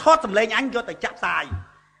ช้ทอดสำเร็จอันโยแต่จับตาย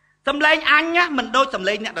สำเร็จอันเนี้ยมันโดยสำเ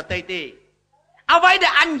ร็จเนี่ยเตยเอาไว้เดี๋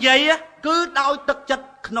ยวอันใหญ่คือโดยตึกจัด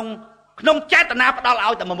ขนมแจ๊ตนาปะดาเอ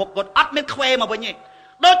าแต่มาหมกกดอัดเม็ดเควมาไปนี่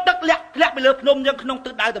โดยตึกเละไปเลยขนมยังขนมตึ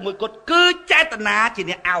กได้แต่มวยกดคือแจ๊ตนาจีเ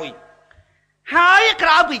นี่ยเอา ហើយក្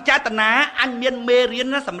រៅពីចេតនាអញមានមេរៀ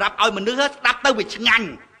នសម្រាប់ឲ្យមនុស្សស្ដាប់ទៅវាឆ្ងាញ់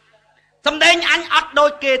សំដែងអញអត់ដូ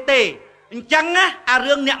ចគេទេអញ្ចឹងណាអា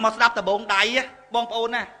រឿងអ្នកមកស្ដាប់ដបងដៃបងប្អូន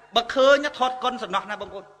ណាបើឃើញថតកុនសំណោះណាបង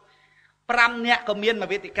ប្អូន5នាក់ក៏មានមួយ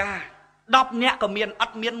វេទិកា10នាក់ក៏មានអ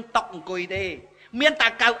ត់មានតុកអង្គុយទេមានតែ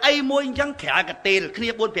កៅអីមួយអញ្ចឹងក្រៅកទេលគ្នា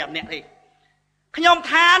4 5នាក់ទេខ្ញុំ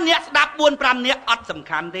ថាអ្នកស្ដាប់4 5នាក់អត់សំ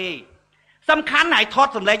ខាន់ទេសំខាន់ឲ្យថត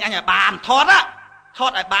សំឡេងអញឲ្យបានថត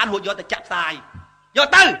ឲ្យបានរួចយកទៅចាក់ផ្សាយយក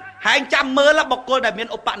ទៅហែងចាំមើលបុគ្គលដែលមាន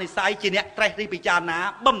ឧបនិស្ស័យជាអ្នកត្រេះរិះពិចារណា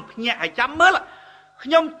បំភ្ញាក់ឲ្យចាំមើលខ្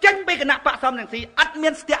ញុំចេញពីគណៈបកសំរងស៊ីអត់មា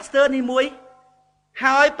នស្ទាក់ស្ទើរនេះមួយ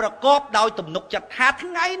ហើយប្រកបដោយទំនុកចិត្តថាថ្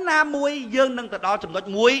ងៃណាមួយយើងនឹងទៅដល់ចំណុច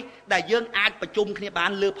មួយដែលយើងអាចប្រជុំគ្នាបា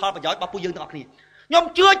នលើផលប្រយោជន៍របស់ពួកយើងទាំងអស់គ្នាខ្ញុំ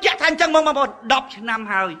ជឿជាក់ថាអញ្ចឹងបងប្អូន10ឆ្នាំ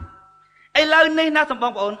ហើយឥឡូវនេះណាប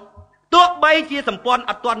ងប្អូនទោះបីជាសម្ព័ន្ធ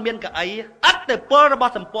អត់ទាន់មានកៅអីអត្តពលរប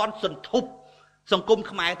ស់សម្ព័ន្ធសន្ធប់សង្គម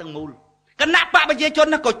ខ្មែរទាំងមូលគណៈបកប្រជាជន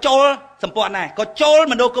ណាក៏ចូលសម្ព័ន្ធដែរក៏ចូល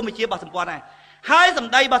មនោគមវិជ្ជារបស់សម្ព័ន្ធដែរហើយស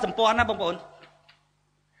ម្ដីរបស់សម្ព័ន្ធណាបងប្អូន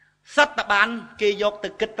សិតតបានគេយកទៅ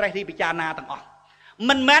គិតត្រេះរិះពិចារណាទាំងអស់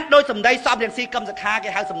មិនមែនដោយសម្ដីសំរងស៊ីកម្មសខាគេ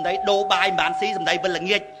ហៅសម្ដីដូរបាយមិនបានស៊ីសម្ដីវិលល្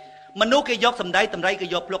ងាចមនុស្សគេយកសម្ដីតម្រៃគេ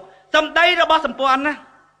យកភ្លុកសម្ដីរបស់សម្ព័ន្ធណា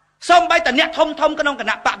សូម្បីតែអ្នកធំក្នុងគ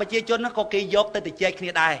ណៈបកប្រជាជនក៏គេយកទៅជែកគ្នា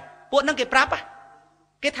ដែរពួកហ្នឹងគេប្រាប់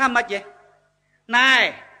គេថាម៉េចទេណែ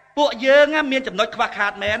ពួកយើងមានចំណុចខ្វះខា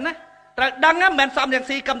តមែនណាត្រូវដឹងមិនមែនសំរង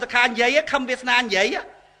ស៊ីកម្មសខានិយាយខំវាសនានិយាយ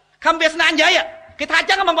ខំវាសនានិយាយគេថាអញ្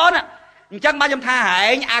ចឹងបងប្អូនអញ្ចឹងបាទខ្ញុំថាហែ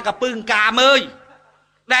ងអាកពឹងកាមើល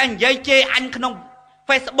ដែលនិយាយជេរអញក្នុង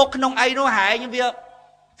Facebook ក្នុងអីនោះហែងវា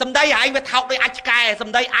សម្ដីហែងវាថោកដោយអាចឆ្កែស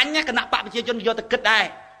ម្ដីអញគណៈបកប្រជាជនយកទៅគិតដែរ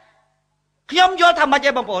ខ្ញុំយល់ថាម៉េចទេ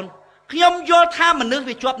បងប្អូនខ្ញុំយល់ថាមនុស្ស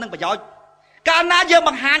វាជាប់នឹងប្រយោជន៍កាលណាយើងប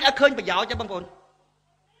ង្ហាញឲ្យឃើញប្រយោជន៍ទេបងប្អូន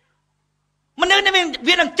មនុស្សនេះ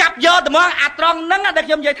វានឹងចាប់យកតែមកអាត្រង់ហ្នឹងដែល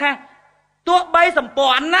ខ្ញុំនិយាយថាទោះបីសម្ព័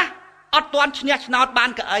ន្ធណាអត់ទាន់ឈ្នះឆ្នោតបាន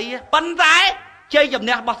កៅអីប៉ុន្តែជ័យជំ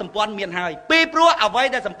នះរបស់សម្ព័ន្ធមានហើយពីព្រោះអ្វី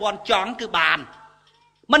ដែលសម្ព័ន្ធចង់គឺបាន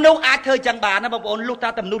មនុស្សអាចធ្វើចឹងបានណាបងប្អូនលុះតា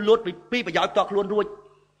តែមនុស្សលួចពីប្រយោជន៍តខ្លួនរួច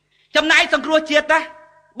ចំណែកសង្គ្រោះជាតិណា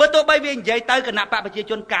បើទោះបីវានិយាយទៅគណៈបកប្រជា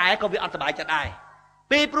ជនកែក៏វាអត់សុបាយចិត្តដែរ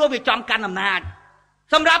ពីព្រោះវាចង់កាន់អំណាច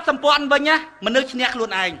សម្រាប់សម្ព័ន្ធវិញណាមនុស្សឈ្នះខ្លួន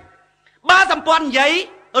ឯងបើសម្ព័ន្ធនិយាយ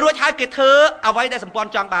រួចហើយគេធ្វើអ្វីដែលសម្ព័ន្ធ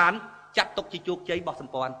ចង់បានចាត់ទុកជាជោគជ័យរបស់ស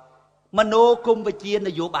ម្ព័ន្ធមនោគមវិជ្ជាន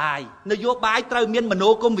យោបាយត្រូវមានមនោ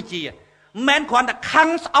គមវិជ្ជាមិនមែនគ្រាន់តែខឹង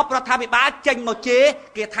ស្អប់រដ្ឋាភិបាលចេញមកជេរ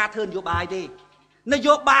គេថាធ្វើនយោបាយទេន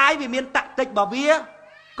យោបាយវាមានតាក់ទិចរបស់វា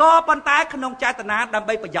ក៏ប៉ុន្តែក្នុងចេតនាដើម្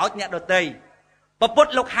បីប្រយោជន៍អ្នកដទៃពពុទ្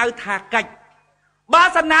ធលោកហៅថាកិច្ចបើ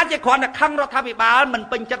សិនណាជាគ្រាន់តែខឹងរដ្ឋាភិបាលមិន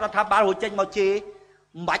ពេញចិត្តរដ្ឋាភិបាលរួចចេញមកជេរ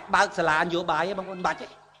មិនបាច់បើកសាលានយោបាយទេបងប្អូនមិនបាច់ទេ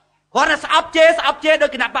គ្រាន់តែស្អប់ជេរដោយ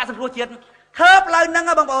គណៈបកសង្គ្រោះជាតិធ្វើផ្លូវហ្នឹង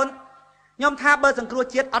បងប្អូនខ្ញុំថាបើសង្គ្រោះ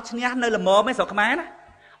ជាតិអត់ឈ្នះនៅល្មមទេស្រុកខ្មែរណា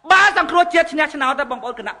បើសង្គ្រោះជាតិឈ្នះឆ្នោតទៅបងប្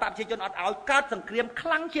អូនគណៈបកប្រជាជនអត់ឲ្យកើតសង្គ្រាមខ្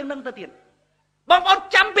លាំងជាងនឹងទៅទៀតបងប្អូន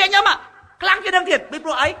ចាំពីខ្ញុំខ្លាំងជាងនឹងទៀតពីព្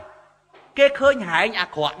រោះអីគេឃើញហែងអា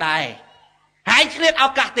ក្រក់ដែរហែងឆ្លៀតឱ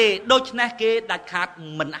កាសទេដូច្នេះគេដាច់ខាត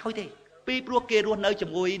មិនឲ្យទេពីព្រោះគេរស់នៅជា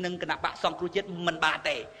មួយនឹងគណៈបកសង្គ្រោះជាតិមិនបាន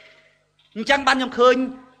ទេអញ្ចឹងបានខ្ញុំឃើញ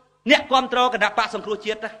អ្នកគ្រប់គ្រងគណៈបកសង្គ្រោះ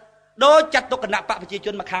ជាតិដូចចាត់ទុកគណៈបកប្រជាជ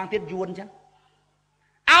នមកខាងទៀតយួនអញ្ចឹង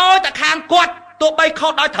ឲ្យតែខាងគាត់ទោះបីខុ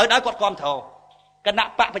សដោយត្រូវដោយគាត់គ្រប់គ្រងគណៈ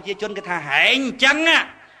បកប្រជាជនគេថាហែងអញ្ចឹង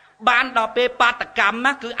បានដល់ពេលបាតកម្ម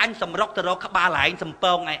គឺអញសម្រុកទៅរកក្បាលហែងសំព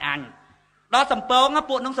ងឲ្យអញដល់សំពង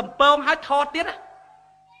ពួកនឹងសំពងឲ្យថតទៀត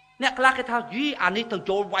អ្នកខ្លះគេថាយីអានេះទៅ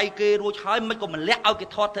ចូលវាយគេរួចហើយមិនក៏មិនលាក់ឲ្យគេ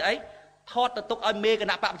ថតធ្វើអីថតទៅទុកឲ្យមេគ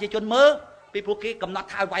ណៈបកប្រជាជនមើលពីព្រោះគេកំណត់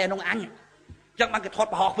ថាឲ្យវាយអានោះអញអញ្ចឹងបានគេថត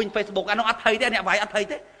បង្ហោះវិញ Facebook អានោះអត់ភ័យទេអ្នកវាយអត់ភ័យ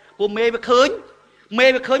ទេព្រោះមេវាឃើញ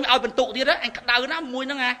ឲ្យបន្ទុកទៀតអញក្តៅណាមួយ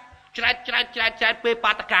ហ្នឹងច្រែតពេល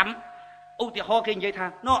បាតកម្មឧទាហរណ៍គេនិយាយថា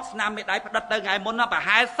ណោស្នាមមេដៃផ្ដិតទៅថ្ងៃមុនប្រ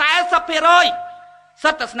ហែល 40%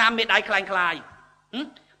 សិតតែស្នាមមេដៃคล้าย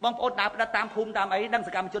បងប្អូនដើរផ្ដិតតាមភូមិតាមអីដឹងស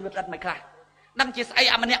កម្មជនវាផ្ដិតមិនខ្លះដឹងជាស្អី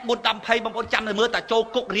អាម្នាក់មុន10 20បងប្អូនចាំទៅមើលតែចូល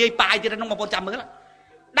គុករាយប៉ាយទៀតហ្នឹងបងប្អូនចាំមើល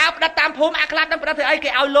ដើរផ្ដិតតាមភូមិអាខ្លះដឹងផ្ដិតធ្វើអីគេ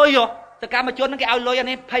ឲ្យលុយសកម្មជនហ្នឹងគេឲ្យលុយអា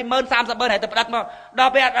នេះ 20,000 30,000 ហើយទៅផ្ដិតមកដ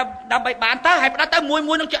ល់ពេលដើម្បីបានទៅហើយផ្ដិតទៅមួ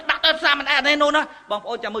យនឹងចាក់ដាក់ទៅស្នាមមេដៃអានេះនោះណាបងប្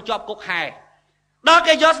អូនចាំមើលជាប់គុកហែដល់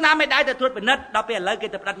គេយកស្នាមមេដៃទៅត្រួតពិនិត្យដល់ពេលឥឡូវគេ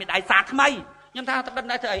ទៅផ្ដិតមេដៃសាថ្មីខ្ញុំថាផ្ដិត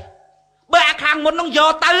មេដៃធ្វើអីបើអាខាងមុននឹងយ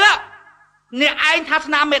កទៅអ្នកឯងថា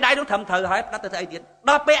ស្នាមមេដៃនោះត្រឹមត្រូវហើយផ្ដិតទៅធ្វើអីទៀត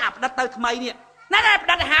ដល់ពេលអាផ្ដិតទៅថ្មីនេះណែផ្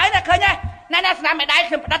ដិតទៅហើយណាឃើញទេណែស្នាមមេដៃ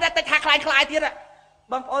ខ្ញុំផ្ដិតតែតិចថាខ្លាយទៀត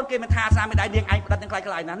បងប្អូនគេមិនថាស្នាមមេដៃនាងឯងផ្ដិតនឹងខ្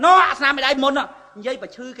លាយណាណោស្នាមមេដៃមុននិយាយបើ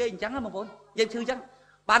ឈឺគេអញ្ចឹងបងប្អូននិយាយឈឺអញ្ចឹង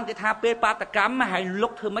បានគេថាពេលបាតកម្មហើយលុ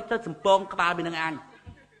កធ្វើម៉េចទៅសំពងក្បាលពីនឹងអញ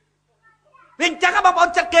វាអញ្ចឹងបងប្អូន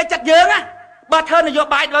ចិត្តគេចិត្តយើងបើធ្វើនយោ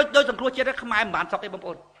បាយដោយសង្គ្រោះជាតិខ្មែរមិនបានសុខទេបងប្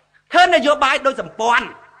អូន ធ្វើនយោបាយដោយសម្ព័ន្ធ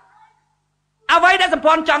អ្វីដែលសម្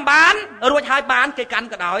ព័ន្ធចង់បានរួចហើយបានគេកាន់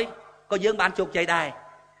ក៏ដោយក៏យើងបានជោគជ័យដែរ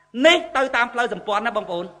នេះទៅតាមផ្លូវសម្ព័ន្ធណាបង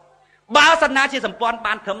ប្អូនបើសិនណាជាសម្ព័ន្ធ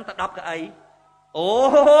បានត្រឹមតែ10កៅអីអូ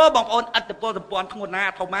បងប្អូនឥទ្ធិពលសម្ព័ន្ធធ្ងន់ណា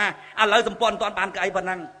ធំណាឥឡូវសម្ព័ន្ធមិនទាន់បានកៅអីប៉ុណ្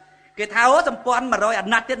ណឹងគេថាអូសម្ព័ន្ធ100អា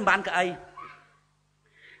ណត្តិទៀតមិនបានកៅអី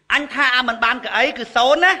អញថាមិនបានកៅអីគឺ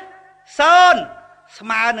0ណា0ស្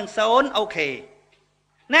មើនឹង0អូខេ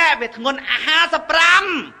ណែវាធ្ងន់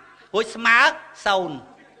55រួចស្មើ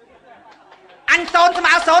0អញ0ស្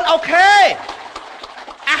មើ0អូខេ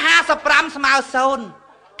55ស្មើ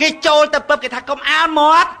0គេចូលទៅពឹបគេថាកុំអាល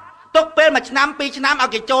មាត់ទុកពេល1ឆ្នាំ2ឆ្នាំឲ្យ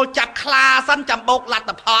គេចូលចាប់ខ្លាសិនចាំបោកលទ្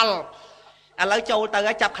ធផលឥឡូវចូលទៅ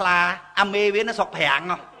ហើយចាប់ខ្លាអាមេវានៅស្រុកប្រាំង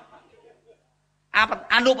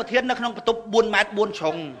អនុប្រធាននៅក្នុងបន្ទប់4ម៉ែត្រ4ជ្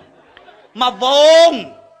រុងមកវង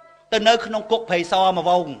ទៅនៅក្នុងគុកព្រៃសរមក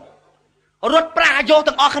វងរត់ប្រាយោ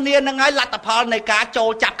ទាំងអស់គ្នានឹងហើយលទ្ធផលនៃការចូល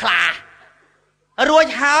ចាប់ខ្លារួច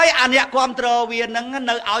ហើយអាអ្នកគ្រប់គ្រងវានឹង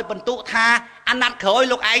នៅឲ្យបន្ទុកថាអាណត្តិក្រោយ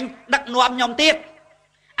លោកឯងដឹកនាំខ្ញុំទៀត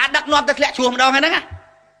អាដឹកនាំទៅធ្លាក់ជួម្ដងហ្នឹង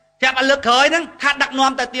ចាប់ឲ្យលើកក្រោយហ្នឹងថាដឹក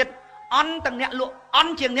នាំទៅទៀតអន់ទាំងអ្នកលក់អ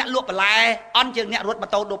ន់ជាងអ្នកលក់បន្លែអន់ជាងអ្នករត់ម៉ូ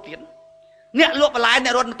តូឌុបទៀតអ្នកលក់បន្លែអ្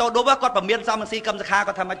នករត់ម៉ូតូឌុបគាត់ប្រមានសំស៊ីកម្មសខា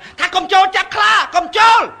គាត់ថាម៉េចថាកុំចូលចាប់ខ្លាកុំ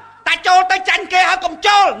ចូលតែចូលទៅចាញ់គេហើយកុំ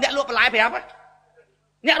ចូលអ្នកលក់បន្លែប្រាប់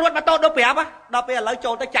អ្នករត់ម៉ូតូឌុបប្រាប់ដល់ពេលឥឡូវ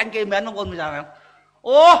ចូលទៅចាញ់គេមែនបងប្អូនមិនដឹង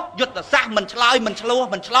អូយុទ្ធសាស្ត្រមិនឆ្លើយមិនឆ្លោះ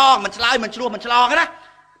មិនឆ្លងមិនឆ្លើយមិនឆ្លោះមិនឆ្លងណា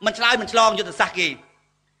មិនឆ្លើយមិនឆ្លងយុទ្ធសាស្ត្រគេ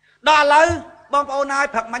ដល់ឥឡូវបងប្អូនហើយ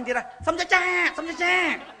ផឹកមាញ់ទៀតសំចាចា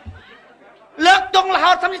លើកទង់រ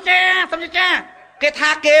ហូតសំចាចាគេថា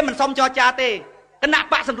គេមិនសុំចរចាទេគណៈ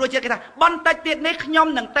បកសង្គ្រោះជាតិគេថាបន្តិចទៀតនេះខ្ញុំ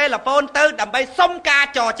នឹងទេឡេហ្វូនទៅដើម្បីសុំការ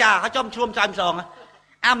ចរចាហើយចំឆ្លួមឆ្លើយមិនឆ្លង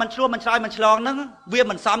អាមិនឆ្លួមមិនឆ្លើយមិនឆ្លងហ្នឹងវា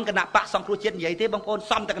មិនសមគណៈបកសង្គ្រោះជាតិនិយាយទេបងប្អូន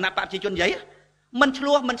សមតែគណៈបកប្រជាជននិយាយមិនឆ្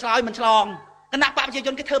លួះមិនឆ្លើយមិនឆ្លងគណៈបកប្រជាជ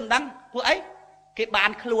នគេធ្វើមិនដឹងពួកអីគេបាន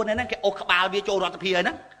ខ្លួនហ្នឹងគេអូសក្បាលវាចូលរដ្ឋសភាហ្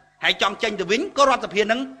នឹងហើយចង់ចេញទៅវិញក៏រដ្ឋសភា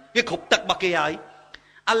ហ្នឹងវាគ្រប់ទឹករបស់គេហើយ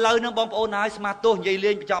ឥឡូវហ្នឹងបងប្អូនហើយស្មាទោសនិយាយ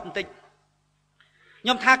លេងបញ្ចប់បន្តិចខ្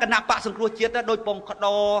ញុំថាគណៈបកសង្គ្រោះជាតិដូចពងក្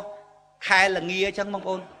តោខែលងាអញ្ចឹងបងប្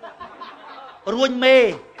អូនរួញមេវា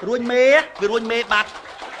រួញមេបាត់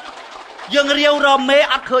យើងរាវរមេ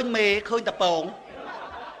អត់ឃើញមេឃើញតែពង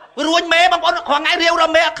រួញមេបងប្អូនគ្រាន់ថ្ងៃរាវរ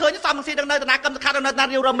មេអត់ឃើញសំស៊ីដល់នៅតាកម្មសខាដល់នៅតា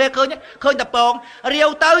រាវរមេឃើញតែពងរាវ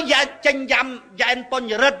ទៅចេញយ៉ាំយ៉ែនពុញ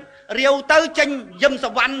រិទ្ធរាវទៅចេញយឹមស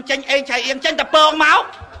វណ្ណចេញអេងឆៃអៀងចេញតែពងមក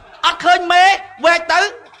អត់ឃើញមេវែកទៅ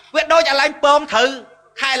វាដូចអាឡែងពងត្រូវ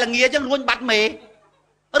ខែលងាអញ្ចឹងរួញបាត់មេ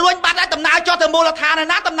រួញបាត់ហើយដំណើរចុះទៅមូលដ្ឋាន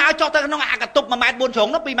ណាដំណើរចុះទៅក្នុងអាកតុប1ម៉ែត្រ4ជ្រុង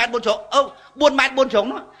នោះ2ម៉ែត្រ4ជ្រុង4ម៉ែត្រ4ជ្រុង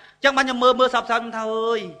នោះអញ្ចឹងបានខ្ញុំមើលសពសោខ្ញុំថា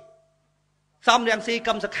អើយសំរៀងស៊ីក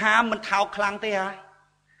ម្មសខាមិនថោកខ្លាំងទេហ่า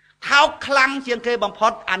ថោកខ្លាំងជាងគេបំផុ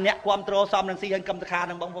តអាអ្នកគ្រប់គ្រងសំរៀងស៊ីហើយកម្មសខា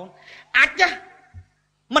នឹងបងប្អូនអាច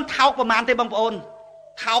មិនថោកប្រមាណទេបងប្អូន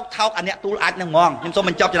ថោកអាអ្នកទូលអាចនឹងហ្មងខ្ញុំសូម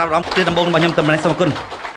បញ្ចប់ចំណាប់អារម្មណ៍ពីដំបូងរបស់ខ្ញុំតែម្ដងសូមអរគុណ